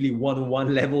from this really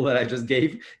one-on-one level that I just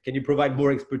gave, can you provide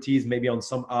more expertise maybe on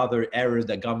some other errors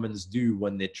that governments do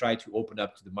when they try to open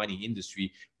up to the mining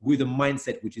industry with a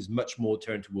mindset which is much more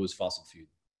turned towards fossil fuel?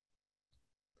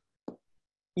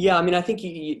 Yeah, I think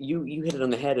you hit it on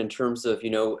the head in terms of,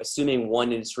 assuming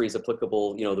one industry is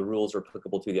applicable, the rules are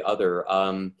applicable to the other.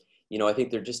 I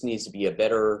think there just needs to be a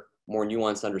better, more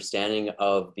nuanced understanding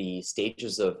of the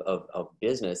stages of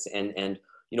business and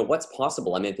what's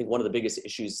possible. I think one of the biggest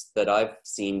issues that I've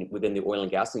seen within the oil and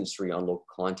gas industry on local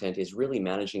content is really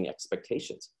managing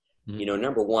expectations. Mm-hmm.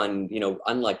 Number one,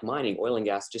 unlike mining, oil and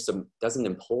gas just doesn't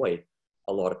employ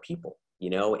a lot of people,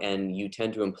 and you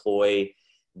tend to employ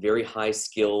very high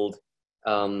skilled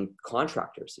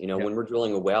contractors. When we're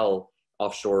drilling a well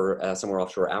offshore, somewhere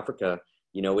offshore Africa,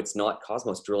 it's not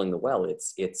Kosmos drilling the well.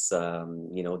 It's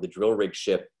the drill rig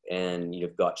ship, and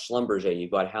you've got Schlumberger,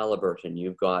 you've got Halliburton,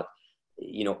 you've got,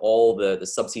 all the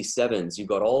subsea sevens, you've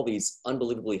got all these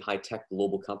unbelievably high tech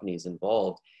global companies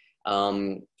involved.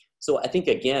 So I think,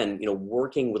 again,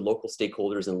 working with local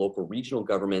stakeholders and local regional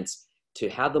governments to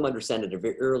have them understand at a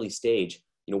very early stage,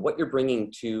 what you're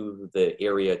bringing to the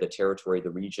area, the territory, the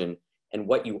region, and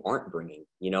what you aren't bringing,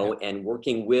 and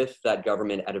working with that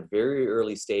government at a very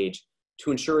early stage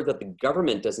to ensure that the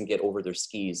government doesn't get over their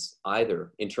skis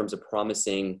either in terms of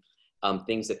promising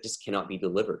things that just cannot be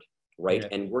delivered, right? Yeah.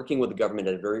 And working with the government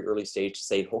at a very early stage to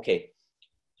say, okay,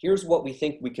 here's what we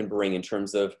think we can bring in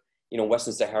terms of,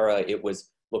 Western Sahara. It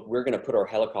was, look, we're going to put our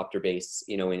helicopter base,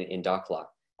 in Dakhla.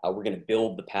 We're going to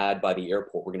build the pad by the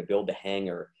airport. We're going to build the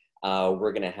hangar.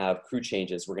 We're going to have crew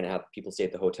changes. We're going to have people stay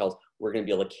at the hotels. We're going to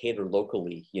be able to cater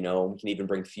locally. We can even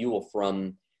bring fuel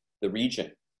from the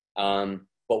region.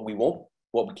 But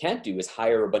what we can't do is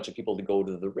hire a bunch of people to go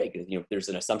to the rig. There's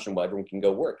an assumption, well, everyone can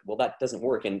go work. Well, that doesn't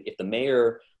work. And if the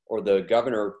mayor or the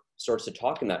governor starts to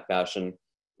talk in that fashion,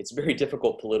 it's very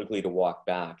difficult politically to walk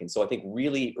back. And so I think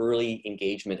really early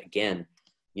engagement, again,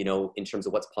 in terms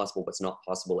of what's possible, what's not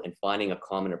possible, and finding a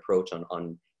common approach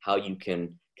on how you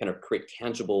can kind of create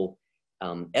tangible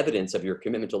evidence of your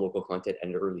commitment to local content at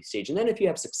an early stage. And then if you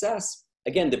have success,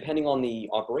 again, depending on the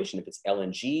operation, if it's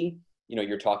LNG,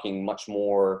 you're talking much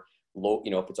more low,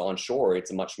 if it's onshore,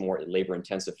 it's a much more labor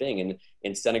intensive thing. And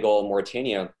in Senegal,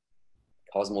 Mauritania,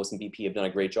 Kosmos and BP have done a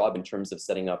great job in terms of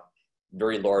setting up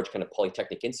very large kind of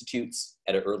polytechnic institutes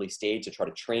at an early stage to try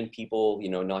to train people, you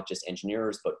know, not just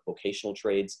engineers, but vocational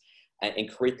trades, and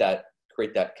create that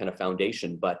kind of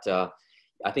foundation. But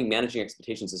I think managing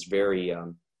expectations is very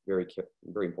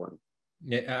important.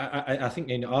 Yeah, I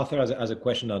think, and Arthur has a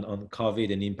question on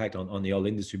COVID and impact on the oil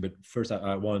industry. But first,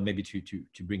 I want maybe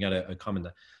to bring out a comment.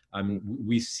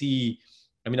 We see,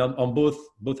 I mean, on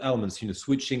both elements, you know,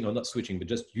 switching or not switching, but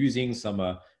just using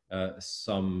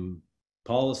some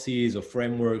policies or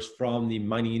frameworks from the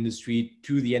mining industry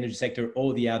to the energy sector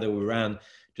or the other way around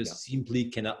just simply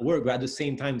cannot work. But at the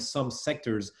same time, some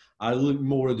sectors are a little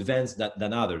more advanced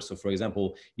than others. So, for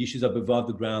example, issues of above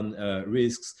the ground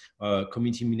risks,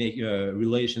 community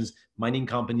relations, mining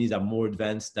companies are more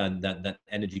advanced than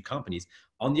energy companies.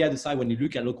 On the other side, when you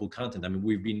look at local content, I mean,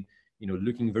 we've been, you know,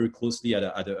 looking very closely at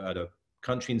a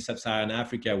country in sub-Saharan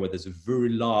Africa where there's a very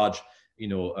large, you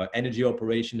know, energy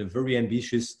operation, a very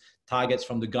ambitious targets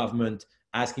from the government,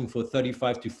 asking for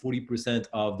 35 to 40%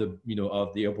 of the, you know,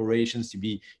 of the operations to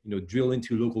be, you know, drilled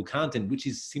into local content, which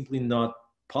is simply not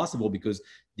possible because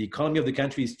the economy of the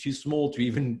country is too small to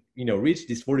even, you know, reach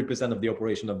this 40% of the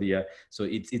operation of the. So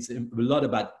it's a lot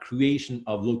about creation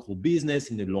of local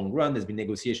business in the long run. There's been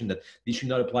negotiation that this should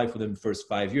not apply for the first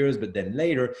 5 years, but then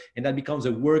later, and that becomes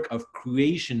a work of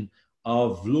creation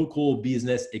of local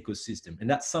business ecosystem. And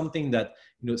that's something that,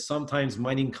 you know, sometimes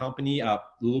mining company are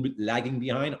a little bit lagging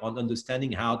behind on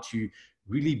understanding how to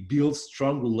really build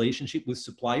strong relationship with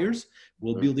suppliers,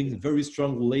 while building very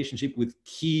strong relationship with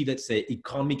key, let's say,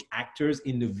 economic actors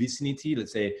in the vicinity,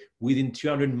 let's say within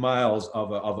 200 miles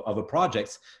of a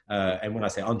project. And when I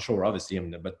say onshore, obviously, I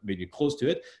mean, but maybe close to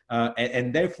it.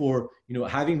 And therefore, you know,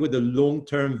 having with a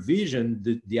long-term vision,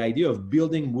 the idea of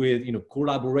building with, you know,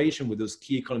 collaboration with those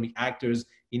key economic actors,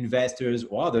 investors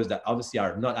or others that obviously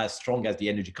are not as strong as the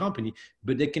energy company,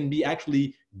 but they can be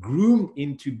actually groomed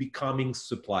into becoming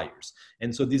suppliers.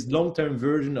 And so this long-term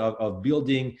version of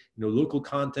building, you know, local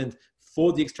content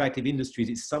for the extractive industries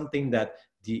is something that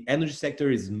the energy sector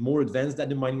is more advanced than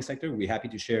the mining sector. We're happy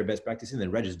to share best practices,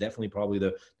 and Reg is definitely probably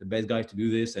the best guy to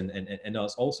do this, and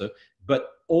us also. But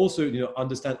also, you know,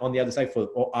 understand on the other side, for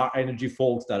our energy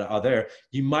folks that are there,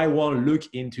 you might want to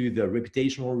look into the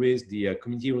reputational risk, the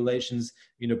community relations,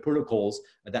 you know, protocols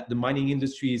that the mining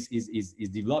industry is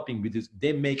developing, because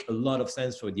they make a lot of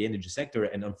sense for the energy sector.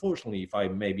 And unfortunately, if I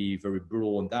may be very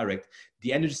brutal and direct,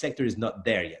 the energy sector is not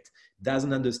there yet.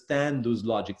 Doesn't understand those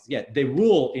logics yet. They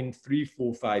will in 3,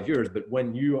 4, 5 years. But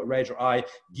when you, Reg, or I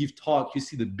give talk, you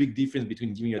see the big difference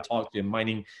between giving a talk to a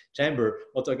mining chamber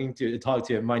or talk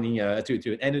to a mining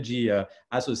to an energy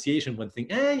association. One thing,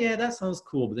 yeah, that sounds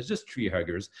cool, but it's just tree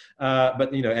huggers.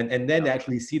 But you know, and then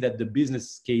actually see that the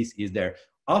business case is there.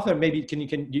 Arthur, maybe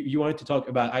you wanted to talk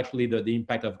about actually the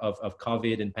impact of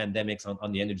COVID and pandemics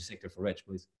on the energy sector for Reg,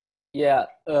 please. Yeah.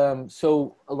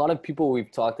 So a lot of people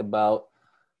we've talked about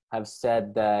have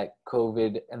said that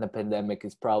COVID and the pandemic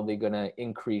is probably going to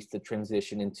increase the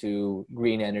transition into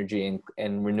green energy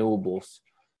and renewables.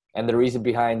 And the reason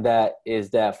behind that is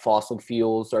that fossil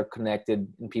fuels are connected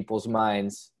in people's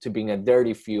minds to being a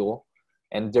dirty fuel,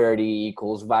 and dirty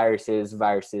equals viruses,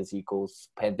 viruses equals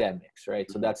pandemics, right?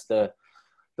 So that's the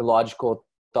logical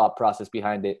thought process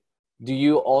behind it. Do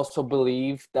you also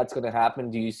believe that's going to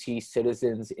happen? Do you see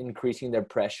citizens increasing their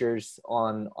pressures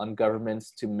on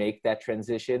governments to make that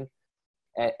transition?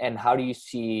 And how do you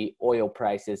see oil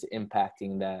prices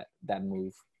impacting that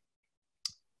move?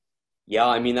 Yeah,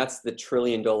 I mean, that's the $1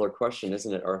 trillion question,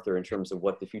 isn't it, Arthur, in terms of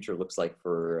what the future looks like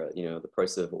for, you know, the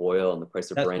price of oil and the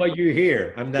price of Brent. That's why you're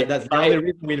here. I mean, that's the only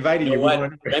reason we invited you.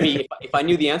 Remi, if I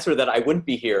knew the answer to that, I wouldn't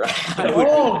be here.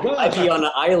 I'd be on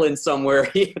an island somewhere.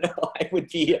 You know, I would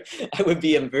be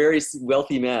a very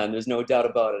wealthy man. There's no doubt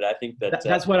about it. I think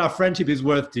that's what our friendship is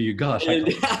worth to you. Gosh, go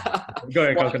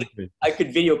ahead. Well, I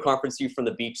could video conference you from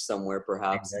the beach somewhere,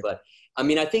 perhaps. Exactly. But I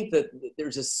mean, I think that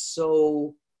there's just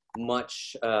so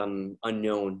much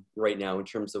unknown right now in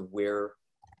terms of where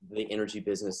the energy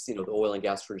business, you know, the oil and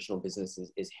gas traditional business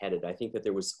is headed. I think that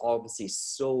there was obviously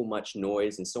so much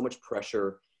noise and so much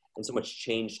pressure and so much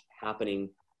change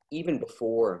happening even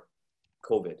before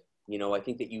COVID. You know, I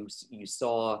think that you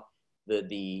saw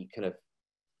the kind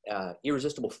of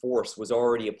irresistible force was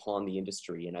already upon the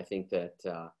industry. And I think that,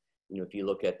 you know, if you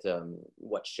look at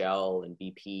what Shell and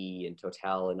BP and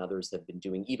Total and others have been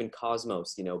doing, even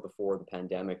Kosmos, you know, before the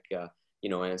pandemic, you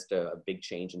know, announced a big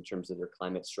change in terms of their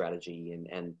climate strategy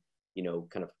and, you know,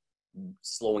 kind of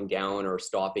slowing down or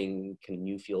stopping kind of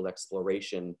new field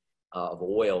exploration of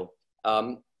oil.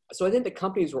 So I think the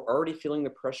companies were already feeling the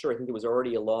pressure. I think there was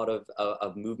already a lot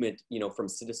of movement, you know, from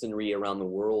citizenry around the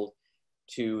world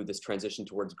to this transition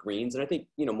towards greens. And I think,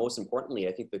 most importantly,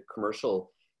 I think the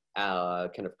commercial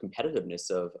kind of competitiveness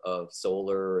of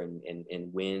solar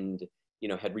and wind,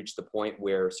 had reached the point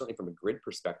where, certainly from a grid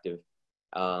perspective,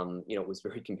 it was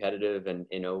very competitive and,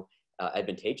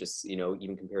 advantageous,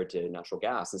 even compared to natural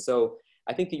gas. And so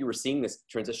I think that you were seeing this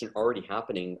transition already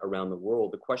happening around the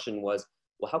world. The question was,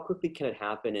 well, how quickly can it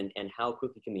happen, and how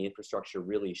quickly can the infrastructure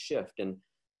really shift? And,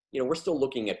 we're still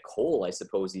looking at coal, I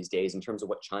suppose, these days in terms of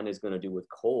what China is going to do with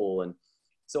coal. And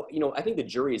so, I think the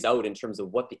jury is out in terms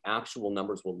of what the actual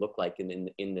numbers will look like in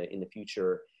the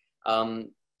future.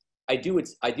 I do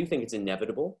think it's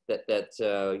inevitable that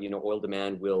oil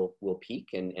demand will peak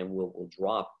and will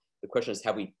drop. The question is,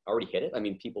 have we already hit it? I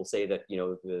mean, people say that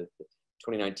the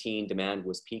 2019 demand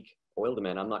was peak oil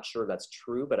demand. I'm not sure that's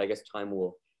true, but I guess time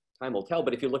will tell.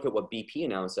 But if you look at what BP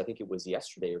announced, I think it was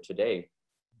yesterday or today,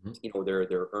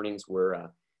 their earnings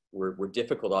were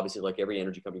difficult, obviously, like every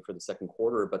energy company for the second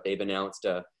quarter, but they've announced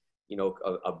a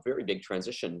very big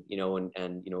transition,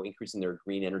 and increasing their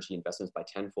green energy investments by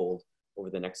tenfold over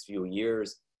the next few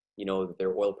years. That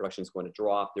their oil production is going to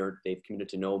drop. They've committed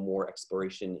to no more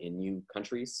exploration in new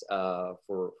countries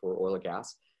for oil or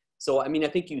gas. So, I mean, I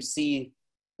think you see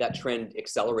that trend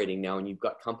accelerating now, and you've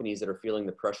got companies that are feeling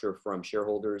the pressure from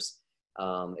shareholders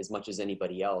as much as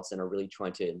anybody else, and are really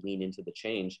trying to lean into the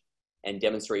change and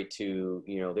demonstrate to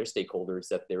their stakeholders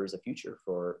that there is a future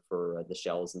for the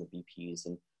Shells and the BPs.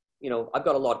 And I've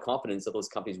got a lot of confidence that those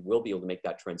companies will be able to make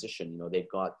that transition. They've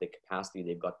got the capacity,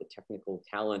 they've got the technical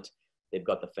talent, they've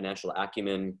got the financial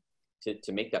acumen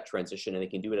to make that transition, and they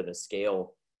can do it at a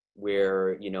scale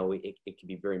where it can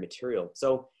be very material.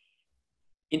 So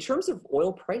in terms of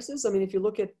oil prices, I mean, if you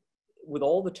look at, with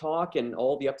all the talk and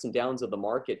all the ups and downs of the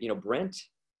market, Brent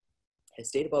has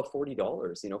stayed above $40,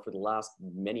 for the last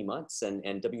many months, and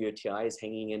WTI is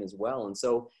hanging in as well. And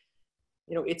so,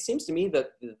 it seems to me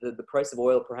that the price of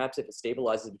oil, perhaps if it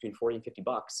stabilizes between 40 and 50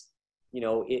 bucks,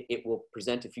 it will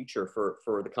present a future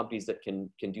for the companies that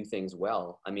can do things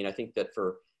well. I mean, I think that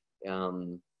for,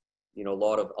 a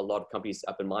lot of companies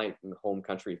up in my home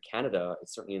country of Canada,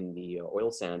 certainly in the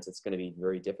oil sands, it's going to be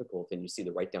very difficult. And you see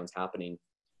the write-downs happening,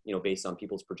 based on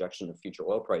people's projection of future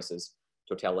oil prices.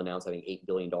 Total announced, I think, $8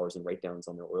 billion in write-downs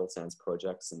on their oil sands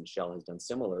projects, and Shell has done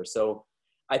similar. So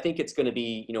I think it's going to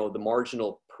be, the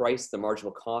marginal price, the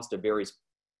marginal cost of various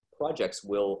projects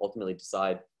will ultimately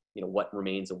decide, what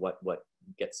remains and what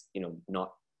gets,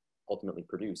 not ultimately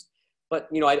produced. But,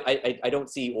 I don't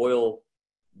see oil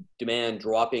demand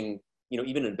dropping,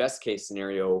 even in best case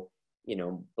scenario,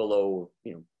 below,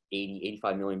 80,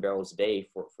 85 million barrels a day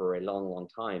for a long, long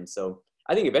time. So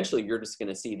I think eventually you're just going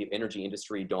to see the energy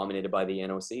industry dominated by the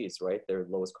NOCs, right? They're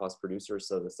lowest cost producers.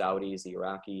 So the Saudis, the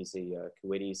Iraqis, the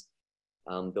Kuwaitis,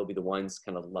 they'll be the ones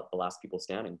kind of the last people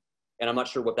standing. And I'm not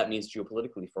sure what that means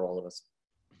geopolitically for all of us.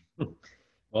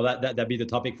 Well, that'd be the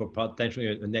topic for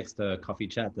potentially the next coffee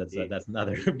chat. That's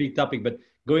another big topic. But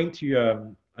going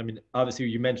to, I mean, obviously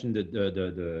you mentioned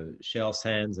the Shell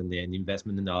sands and the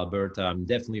investment in Alberta.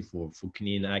 Definitely for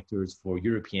Canadian actors, for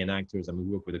European actors. I mean,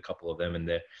 we work with a couple of them, and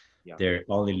they're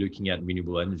only looking at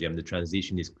renewable energy. I mean, the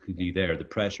transition is clearly there. The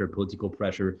pressure, political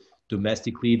pressure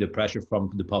domestically, the pressure from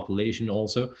the population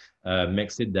also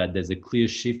makes it that there's a clear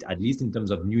shift, at least in terms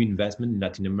of new investment in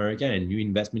Latin America and new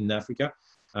investment in Africa.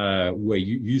 Where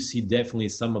you see definitely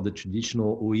some of the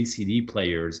traditional OECD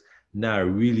players now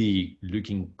really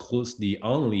looking closely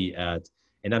only at,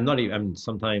 and I'm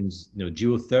sometimes,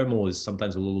 geothermal is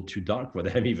sometimes a little too dark for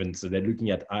them even. So they're looking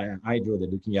at hydro, they're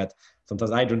looking at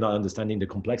sometimes hydro, not understanding the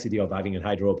complexity of having a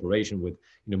hydro operation with,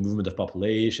 movement of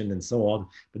population and so on.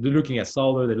 But they're looking at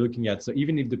solar, they're looking at, so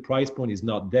even if the price point is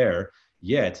not there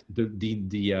yet,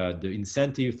 the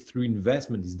incentive through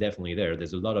investment is definitely there.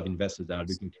 There's a lot of investors that are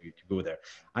looking to go there.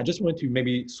 I just want to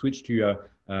maybe switch to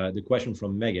the question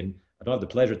from Megan. I don't have the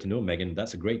pleasure to know Megan.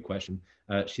 That's a great question.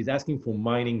 She's asking for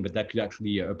mining, but that could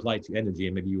actually apply to energy.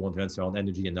 And maybe you want to answer on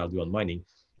energy, and I'll do on mining.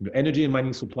 Energy and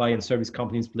mining supply and service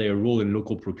companies play a role in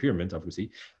local procurement, obviously.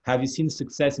 Have you seen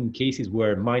success in cases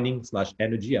where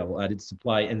mining/energy, I will add it,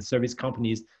 supply and service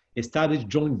companies establish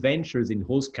joint ventures in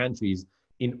host countries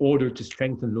in order to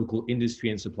strengthen local industry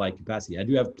and supply capacity? I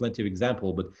do have plenty of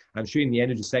examples, but I'm sure in the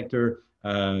energy sector,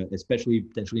 especially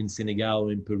potentially in Senegal,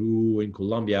 in Peru, in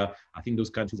Colombia, I think those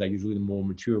countries are usually the more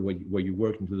mature where you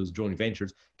work into those joint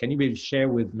ventures. Can you maybe share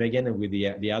with Megan and with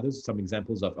the others some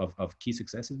examples of key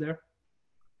successes there?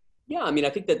 Yeah, I mean, I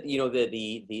think that,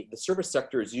 the service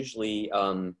sector is usually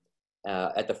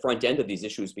at the front end of these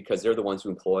issues because they're the ones who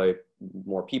employ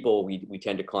more people. We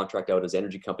tend to contract out as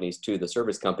energy companies to the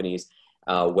service companies,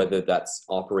 whether that's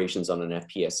operations on an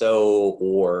FPSO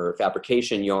or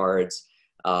fabrication yards,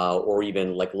 or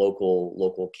even like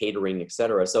local catering,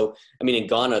 etc. So, I mean, in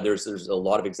Ghana, there's a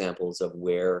lot of examples of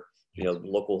where, you know,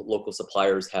 local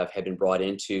suppliers have been brought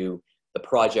into the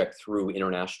project through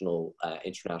international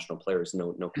players.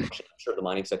 No question. I'm sure the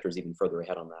mining sector is even further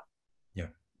ahead on that. Yeah.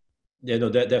 Yeah, no,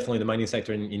 definitely the mining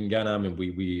sector in Ghana. I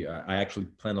mean, I actually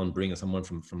plan on bringing someone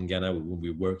from Ghana when we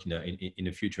work in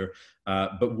the future.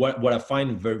 But what I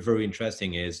find very, very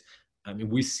interesting is, I mean,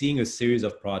 we're seeing a series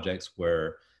of projects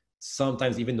where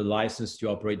sometimes even the license to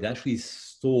operate is actually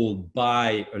sold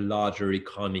by a larger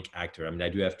economic actor. I mean, I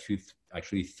do have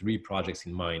actually three projects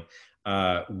in mind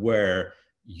where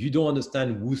you don't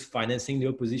understand who's financing the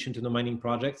opposition to the mining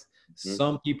projects. Mm-hmm.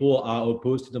 Some people are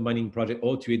opposed to the mining project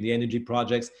or to the energy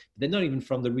projects. They're not even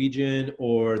from the region,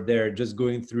 or they're just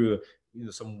going through, you know,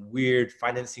 some weird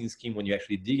financing scheme when you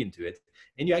actually dig into it.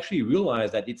 And you actually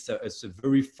realize that it's a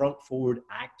very front-forward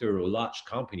actor or large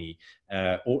company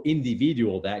or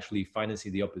individual that actually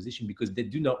finances the opposition because they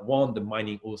do not want the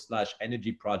mining or /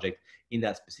 energy project in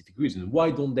that specific region.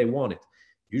 Why don't they want it?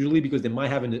 Usually because they might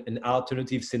have an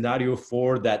alternative scenario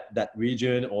for that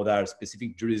region or that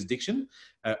specific jurisdiction,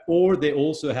 or they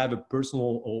also have a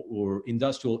personal or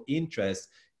industrial interest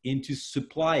into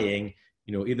supplying,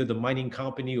 you know, either the mining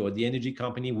company or the energy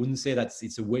company. Wouldn't say that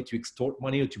it's a way to extort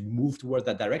money or to move towards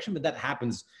that direction, but that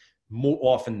happens more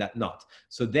often than not.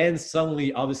 So then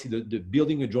suddenly, obviously, the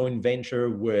building a joint venture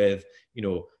with, you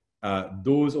know,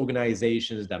 those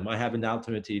organizations that might have an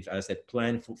alternative, as I said,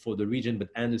 plan for the region, but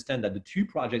understand that the two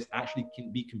projects actually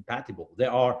can be compatible.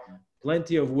 There are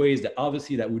plenty of ways that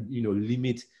obviously that would, you know,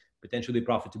 limit potentially the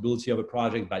profitability of a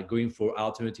project by going for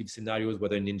alternative scenarios,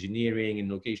 whether in engineering,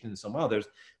 in location, and some others.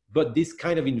 But this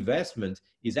kind of investment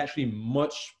is actually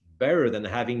much better than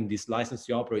having this license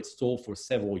to operate stalled for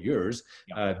several years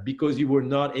because you were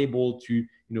not able to, you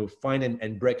know, find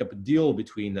and break up a deal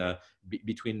between the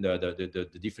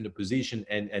different opposition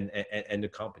and the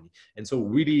company. And so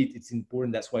really it's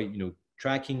important. That's why, you know,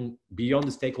 tracking beyond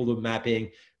the stakeholder mapping,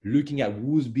 looking at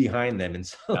who's behind them.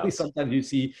 And sometimes you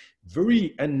see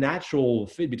very unnatural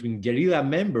fit between guerrilla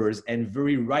members and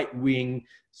very right-wing,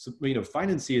 you know,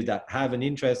 financiers that have an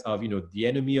interest of, you know, the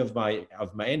enemy of my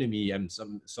enemy, and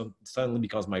some suddenly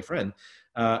becomes my friend.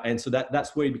 And so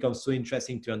that's where it becomes so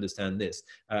interesting to understand this.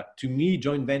 To me,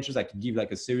 joint ventures, I could give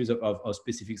like a series of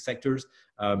specific sectors.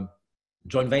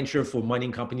 Joint venture for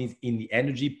mining companies in the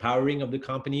energy powering of the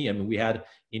company. I mean, we had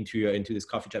into this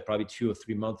coffee chat probably 2 or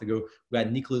 3 months ago, we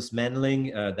had Nicholas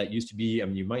Manling that used to be, I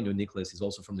mean, you might know Nicholas, he's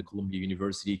also from the Columbia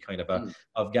University kind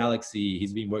of galaxy.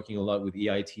 He's been working a lot with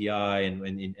EITI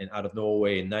and out of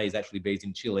Norway, and now he's actually based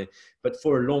in Chile. But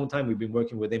for a long time, we've been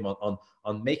working with him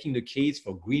on making the case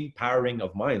for green powering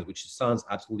of mines, which sounds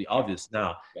absolutely obvious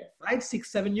now. 5,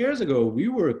 6, 7 years ago, we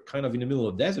were kind of in the middle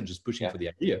of the desert just pushing for the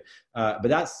idea. But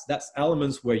that's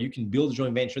elements where you can build a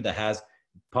joint venture that has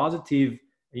positive,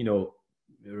 you know,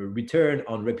 return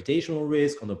on reputational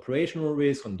risk, on operational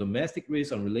risk, on domestic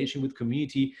risk, on relation with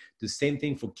community. The same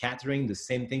thing for catering, the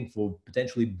same thing for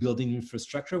potentially building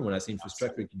infrastructure. When I say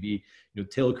infrastructure, it could be, you know,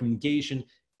 telecommunication,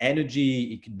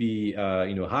 energy, it could be,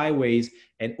 you know, highways,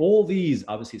 and all these,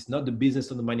 obviously, it's not the business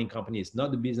of the mining company, it's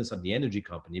not the business of the energy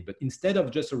company, but instead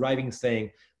of just arriving saying,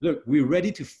 look, we're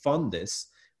ready to fund this,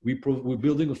 we're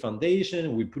building a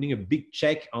foundation, we're putting a big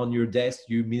check on your desk,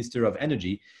 you Minister of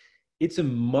Energy. It's a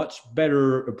much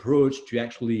better approach to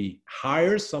actually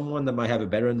hire someone that might have a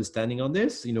better understanding on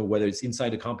this, you know, whether it's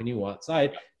inside the company or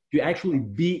outside, to actually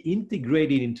be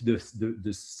integrated into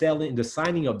the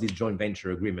signing of these joint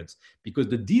venture agreements, because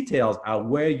the details are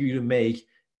where you make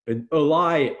an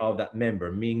ally of that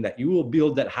member, meaning that you will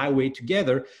build that highway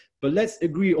together. But let's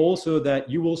agree also that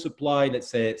you will supply, let's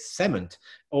say, cement,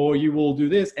 or you will do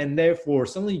this, and therefore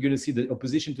suddenly you're going to see the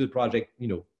opposition to the project, you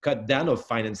know, cut down of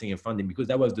financing and funding, because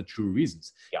that was the true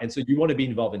reasons. And so you want to be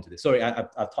involved into this. Sorry,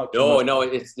 I've talked. No,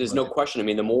 there's no question. I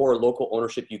mean, the more local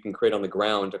ownership you can create on the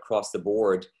ground across the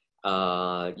board,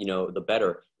 you know, the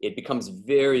better. It becomes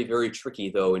very, very tricky,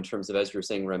 though, in terms of, as you're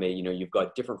saying, Remi, you know, you've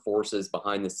got different forces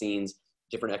behind the scenes,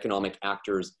 different economic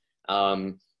actors.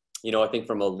 You know, I think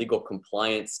from a legal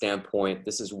compliance standpoint,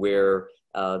 this is where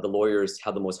the lawyers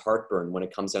have the most heartburn when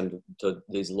it comes down to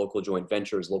these local joint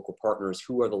ventures, local partners.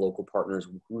 Who are the local partners?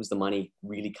 Who's the money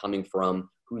really coming from?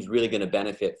 Who's really going to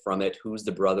benefit from it? Who's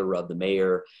the brother of the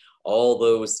mayor? All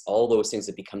those things,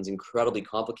 it becomes incredibly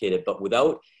complicated. But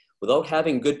without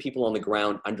having good people on the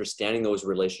ground, understanding those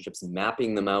relationships,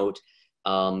 mapping them out,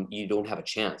 you don't have a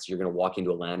chance. You're going to walk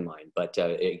into a landmine. But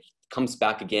it comes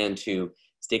back again to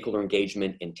stakeholder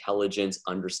engagement, intelligence,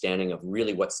 understanding of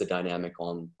really what's the dynamic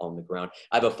on the ground.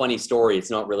 I have a funny story.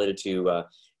 It's not related to,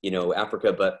 you know,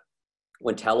 Africa, but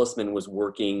when Talisman was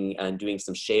working and doing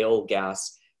some shale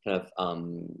gas kind of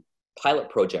pilot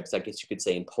projects, I guess you could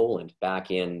say, in Poland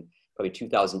back in probably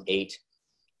 2008,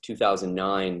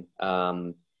 2009.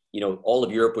 All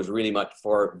of Europe was really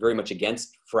very much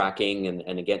against fracking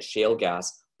and against shale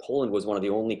gas. Poland was one of the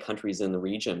only countries in the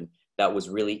region that was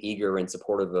really eager and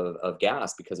supportive of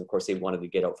gas, because of course they wanted to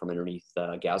get out from underneath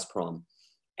Gazprom.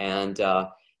 And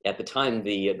at the time,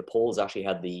 the Poles actually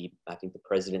had I think the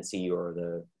presidency or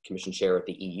the commission chair at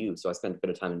the EU. So I spent a bit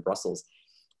of time in Brussels.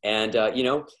 And,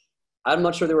 I'm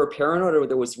not sure they were paranoid or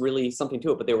there was really something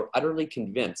to it, but they were utterly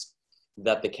convinced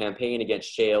that the campaign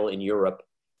against shale in Europe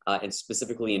and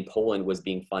specifically in Poland was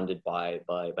being funded by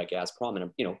Gazprom.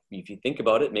 And, if you think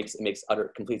about it, it makes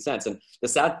complete sense. And the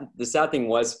sad thing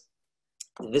was,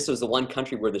 this was the one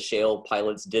country where the shale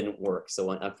pilots didn't work.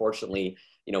 So unfortunately,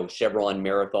 Chevron,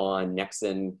 Marathon,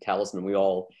 Nexen, Talisman, we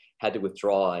all had to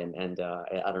withdraw. And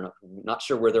I don't know, not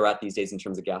sure where they're at these days in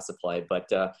terms of gas supply. But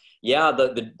yeah,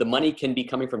 the money can be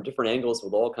coming from different angles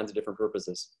with all kinds of different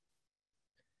purposes.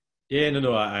 Yeah,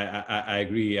 no, I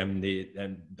agree.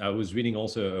 And I was reading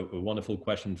also a wonderful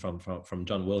question from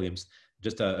John Williams,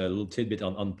 just a little tidbit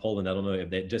on Poland. I don't know if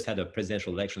they just had a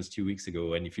presidential elections 2 weeks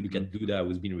ago, and if you look at Duda,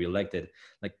 who's been reelected,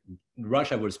 like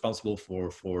Russia was responsible for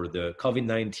the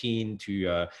COVID-19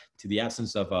 to the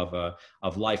absence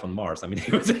of life on Mars. I mean,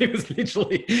 it was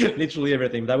literally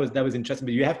everything. That was interesting.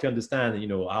 But you have to understand,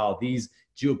 how these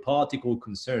geopolitical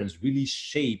concerns really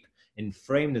shape and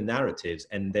frame the narratives,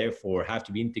 and therefore have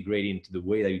to be integrated into the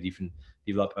way that you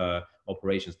develop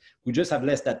operations. We just have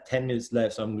less than 10 minutes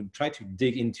left, so I'm going to try to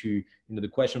dig into the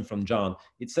question from John.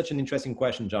 It's such an interesting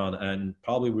question, John, and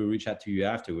probably we'll reach out to you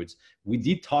afterwards. We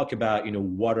did talk about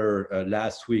water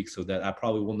last week, so that I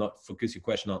probably will not focus your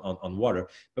question on water,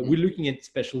 but we're looking at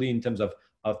especially in terms of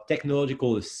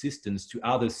technological assistance to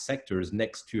other sectors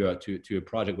next to a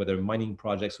project, whether mining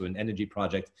projects or an energy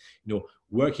project,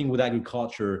 working with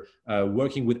agriculture,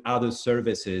 working with other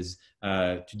services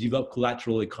to develop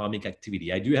collateral economic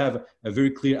activity. I do have a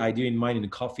very clear idea in mind in the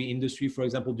coffee industry, for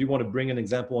example. Do you want to bring an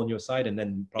example on your side, and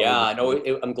then? Yeah, no,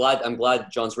 I'm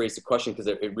glad John's raised the question, because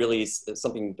it really is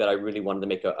something that I really wanted to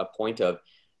make a point of.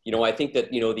 I think that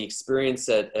the experience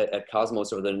at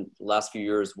Kosmos over the last few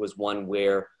years was one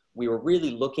where we were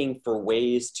really looking for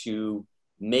ways to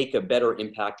make a better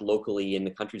impact locally in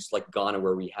the countries like Ghana,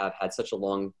 where we have had such a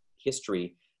long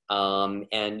history, and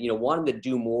wanted to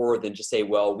do more than just say,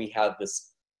 well, we have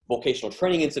this vocational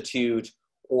training institute,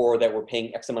 or that we're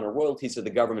paying X amount of royalties to the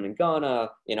government in Ghana,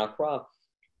 in Accra.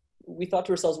 We thought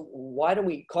to ourselves,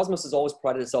 Cosmos has always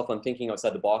prided itself on thinking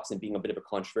outside the box and being a bit of a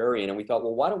contrarian, and we thought,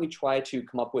 well, why don't we try to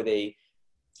come up with a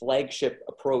flagship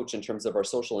approach in terms of our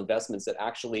social investments that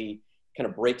actually kind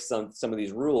of breaks some of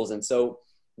these rules. And so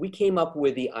we came up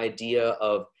with the idea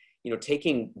of,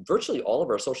 taking virtually all of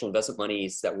our social investment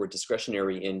monies that were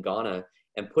discretionary in Ghana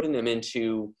and putting them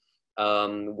into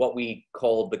what we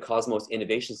called the Kosmos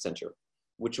Innovation Center,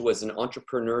 which was an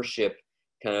entrepreneurship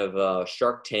kind of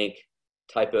Shark Tank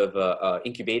type of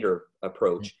incubator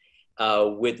approach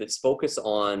with its focus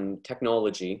on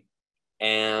technology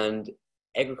and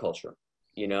agriculture.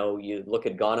 You look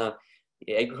at Ghana,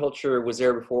 agriculture was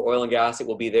there before oil and gas. It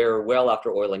will be there well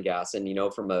after oil and gas. And,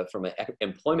 from an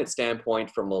employment standpoint,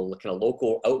 from a kind of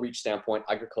local outreach standpoint,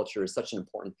 agriculture is such an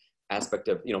important aspect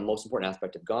of, most important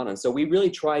aspect of Ghana. And so we really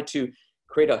tried to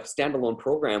create a standalone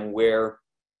program where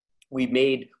we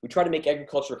try to make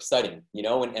agriculture exciting,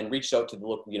 and reached out to the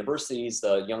local universities,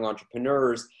 the young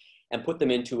entrepreneurs, and put them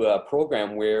into a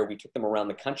program where we took them around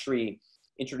the country,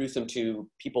 introduced them to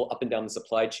people up and down the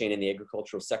supply chain in the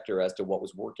agricultural sector as to what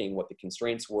was working, what the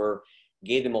constraints were,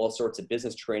 gave them all sorts of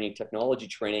business training, technology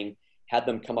training, had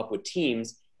them come up with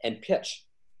teams and pitch,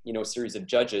 a series of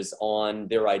judges on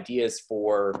their ideas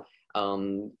for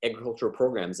agricultural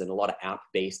programs, and a lot of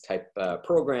app-based type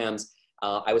programs.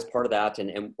 I was part of that,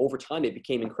 and over time it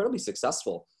became incredibly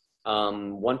successful.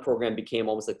 One program became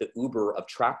almost like the Uber of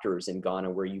tractors in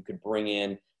Ghana, where you could bring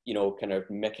in kind of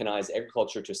mechanized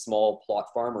agriculture to small plot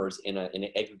farmers in an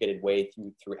aggregated way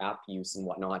through app use and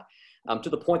whatnot, to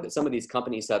the point that some of these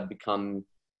companies have become,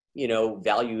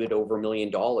 valued at over $1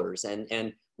 million.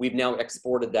 And we've now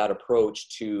exported that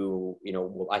approach to,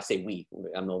 well, I say we,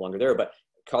 I'm no longer there, but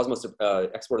Cosmos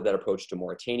exported that approach to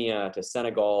Mauritania, to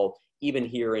Senegal, even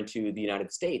here into the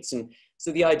United States. And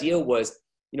so the idea was,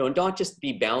 not just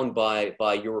be bound by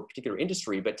your particular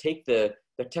industry, but take the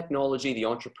technology, the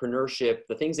entrepreneurship,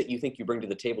 the things that you think you bring to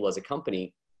the table as a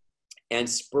company, and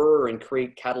spur and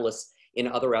create catalysts in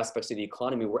other aspects of the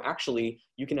economy where actually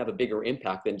you can have a bigger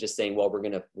impact than just saying, well, we're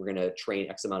gonna train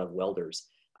X amount of welders.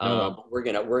 No. But we're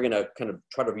gonna kind of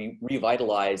try to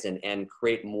revitalize and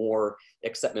create more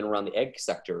excitement around the egg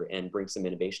sector and bring some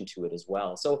innovation to it as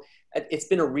well. So it's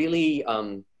been a really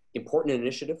important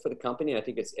initiative for the company. I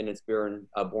think it's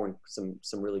borne some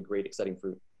really great, exciting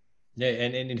fruit. Yeah,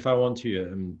 and if I want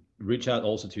to reach out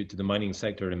also to the mining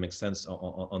sector, it makes sense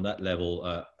on that level.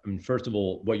 I mean, first of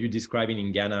all, what you're describing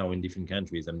in Ghana or in different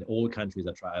countries, I mean, all countries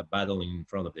are battling in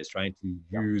front of this, trying to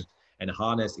use and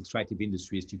harness extractive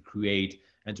industries to create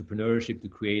entrepreneurship, to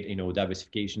create, you know,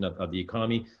 diversification of the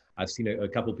economy. I've seen a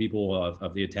couple of people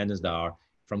of the attendants that are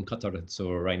from Qatar,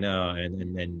 so right now,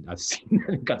 and I've seen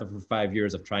Qatar for 5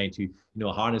 years of trying to, you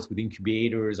know, harness with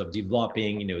incubators, of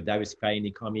developing, you know, diversifying the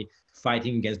economy,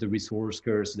 fighting against the resource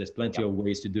curse. There's plenty of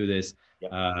ways to do this.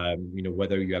 You know,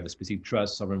 whether you have a specific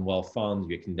trust, sovereign wealth fund,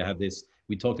 you can have this.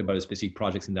 We talked about specific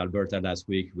projects in Alberta last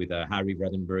week with Harry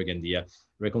Vredenberg and the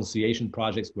reconciliation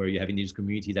projects, where you have indigenous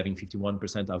communities having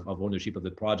 51% of ownership of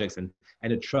the projects, and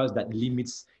a trust that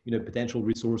limits, you know, potential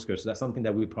resource curse. So that's something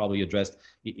that we'll probably address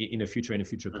in a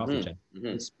future coffee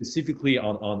chat. Specifically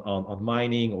on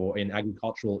mining or in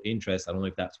agricultural interests. I don't know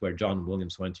if that's where John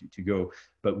Williams wanted to go,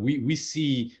 but we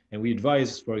see and we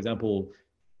advise, for example,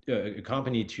 a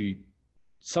company to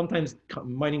sometimes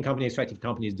mining companies, extractive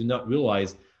companies do not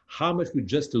realize how much with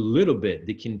just a little bit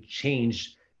they can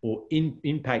change or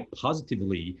impact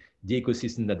positively the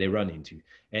ecosystem that they run into.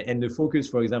 And the focus,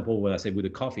 for example, when I said with the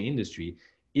coffee industry,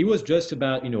 it was just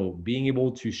about, you know, being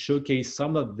able to showcase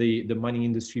some of the mining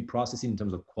industry processing in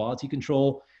terms of quality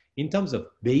control, in terms of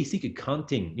basic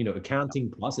accounting, you know, accounting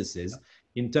processes,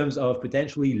 in terms of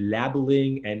potentially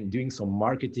labeling and doing some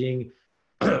marketing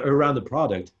around the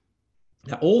product.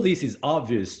 Now, all this is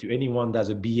obvious to anyone that's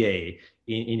a BA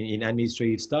in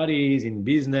administrative studies, in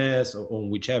business, or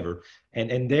whichever,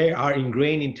 and they are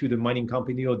ingrained into the mining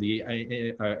company or the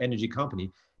energy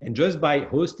company. And just by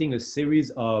hosting a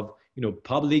series of, you know,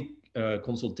 public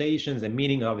consultations and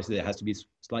meeting, obviously it has to be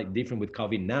slightly different with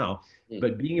COVID now,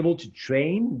 but being able to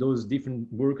train those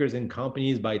different workers and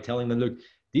companies by telling them, look,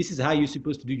 this is how you're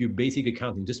supposed to do your basic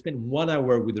accounting. Just spend 1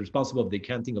 hour with the responsible of the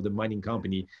accounting of the mining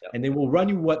company, and they will run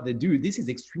you what they do. This is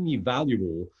extremely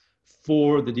valuable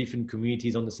for the different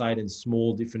communities on the side and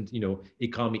small different, you know,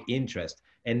 economic interest.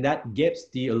 And that gets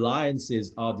the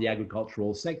alliances of the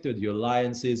agricultural sector, the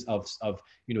alliances of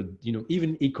you know,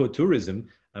 even ecotourism.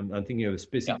 I'm thinking of a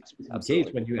specific case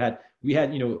when we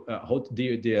had, you know,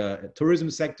 the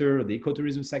tourism sector, the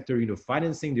ecotourism sector, you know,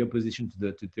 financing the opposition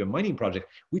to the mining project,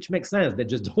 which makes sense. They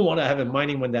just don't want to have a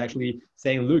mining when they're actually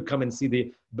saying, look, come and see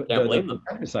the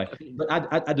countryside. But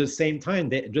at the same time,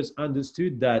 they just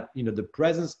understood that, you know, the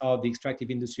presence of the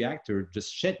extractive industry actor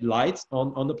just shed lights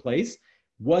on the place.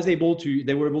 They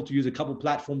were able to use a couple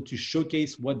platforms to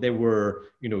showcase what they were,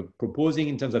 you know, proposing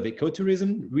in terms of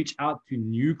ecotourism, reach out to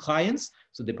new clients.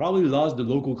 So they probably lost the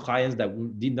local clients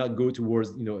that did not go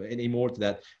towards, you know, anymore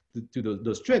to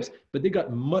those trips, but they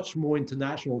got much more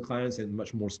international clients and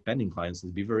much more spending clients, to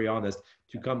be very honest,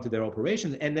 to come to their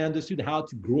operations. And they understood how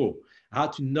to grow, how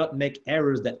to not make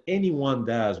errors that anyone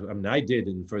does. I mean, I did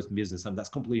in first business, and that's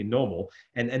completely normal.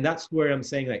 And that's where I'm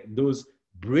saying, like, those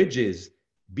bridges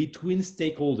between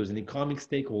stakeholders and economic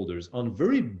stakeholders on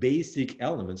very basic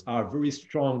elements are very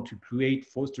strong to create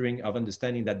fostering of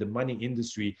understanding that the mining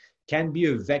industry can be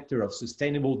a vector of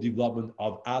sustainable development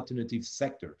of alternative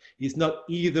sector. It's not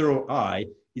either or I,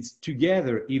 it's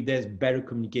together if there's better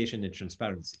communication and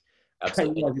transparency.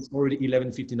 Absolutely. It's already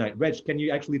 11:59. Reg, can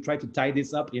you actually try to tie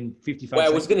this up in 55 Well,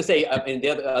 seconds? I was going to say, and the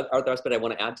other aspect I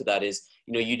want to add to that is,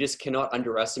 you know, you just cannot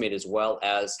underestimate as well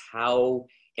as how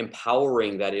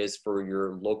empowering that is for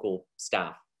your local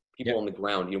staff, people on the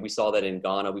ground. You know, we saw that in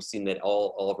Ghana. We've seen that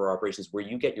all of our operations, where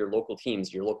you get your local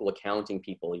teams, your local accounting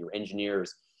people, your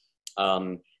engineers,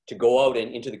 to go out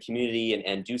and into the community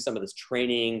and do some of this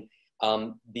training.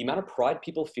 The amount of pride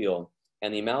people feel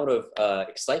and the amount of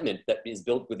excitement that is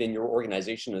built within your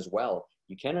organization as well.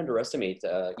 You can't underestimate,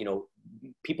 you know,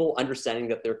 people understanding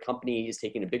that their company is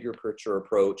taking a bigger picture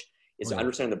approach, is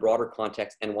understanding the broader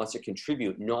context and wants to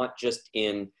contribute, not just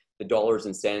in the dollars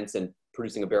and cents and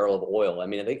producing a barrel of oil. I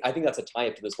mean, I think that's a tie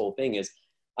up to this whole thing, is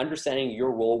understanding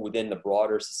your role within the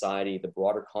broader society, the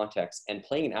broader context, and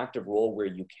playing an active role where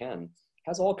you can.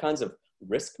 Has all kinds of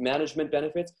risk management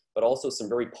benefits, but also some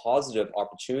very positive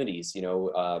opportunities, you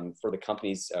know, for the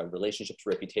company's relationships,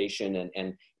 reputation,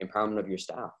 and empowerment of your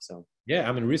staff. So. Yeah,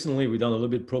 I mean, recently we've done a little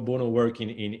bit pro bono work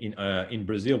in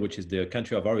Brazil, which is the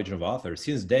country of origin of authors.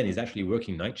 Since then, he's actually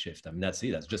working night shift. I mean, that's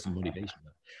it. That's just a motivation.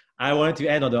 I wanted to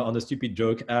end on the stupid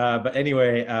joke, but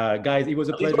anyway, guys, it was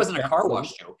a pleasure. It wasn't a car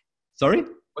wash joke. Sorry? It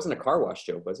wasn't a car wash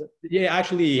joke, was it? Yeah,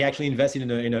 actually, he invested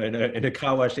in a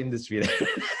car wash industry.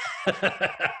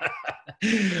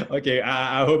 Okay,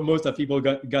 I hope most of people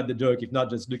got the joke. If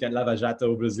not, just look at Lava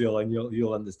Jato, Brazil, and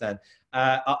you'll understand.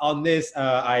 On this,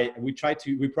 we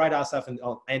pride ourselves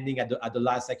on ending at the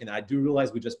last second. I do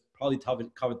realize we just probably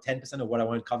covered 10% of what I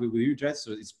want to cover with you, Jess.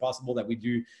 So it's possible that we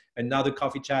do another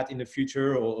coffee chat in the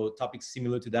future, or topics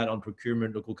similar to that on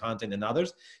procurement, local content, and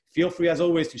others. Feel free, as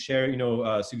always, to share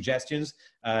suggestions.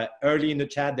 Early in the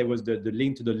chat, there was the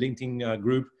link to the LinkedIn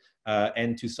group.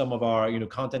 And to some of our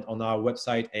content on our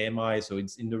website AMI. So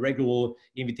it's in the regular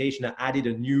invitation. I added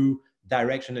a new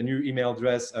direction, a new email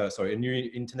address, a new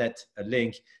internet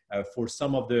link for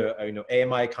some of the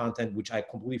AMI content, which I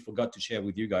completely forgot to share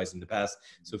with you guys in the past.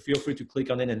 So feel free to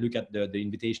click on it and look at the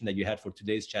invitation that you had for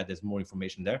today's chat. There's more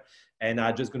information there. And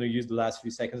I'm just going to use the last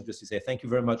few seconds just to say thank you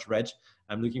very much, Reg.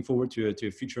 I'm looking forward to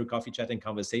a future coffee chat and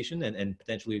conversation, and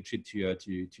potentially a trip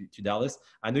to Dallas.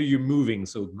 I know you're moving,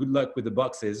 so good luck with the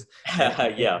boxes.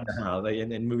 Yeah.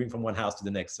 And moving from one house to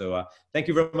the next. So thank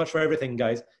you very much for everything,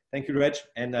 guys. Thank you, Reg.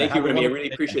 And thank you, Remi. I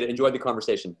really appreciate it. Enjoyed the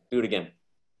conversation. Do it again.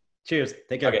 Cheers.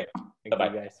 Take care. Okay. Bye-bye,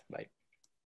 guys. Bye.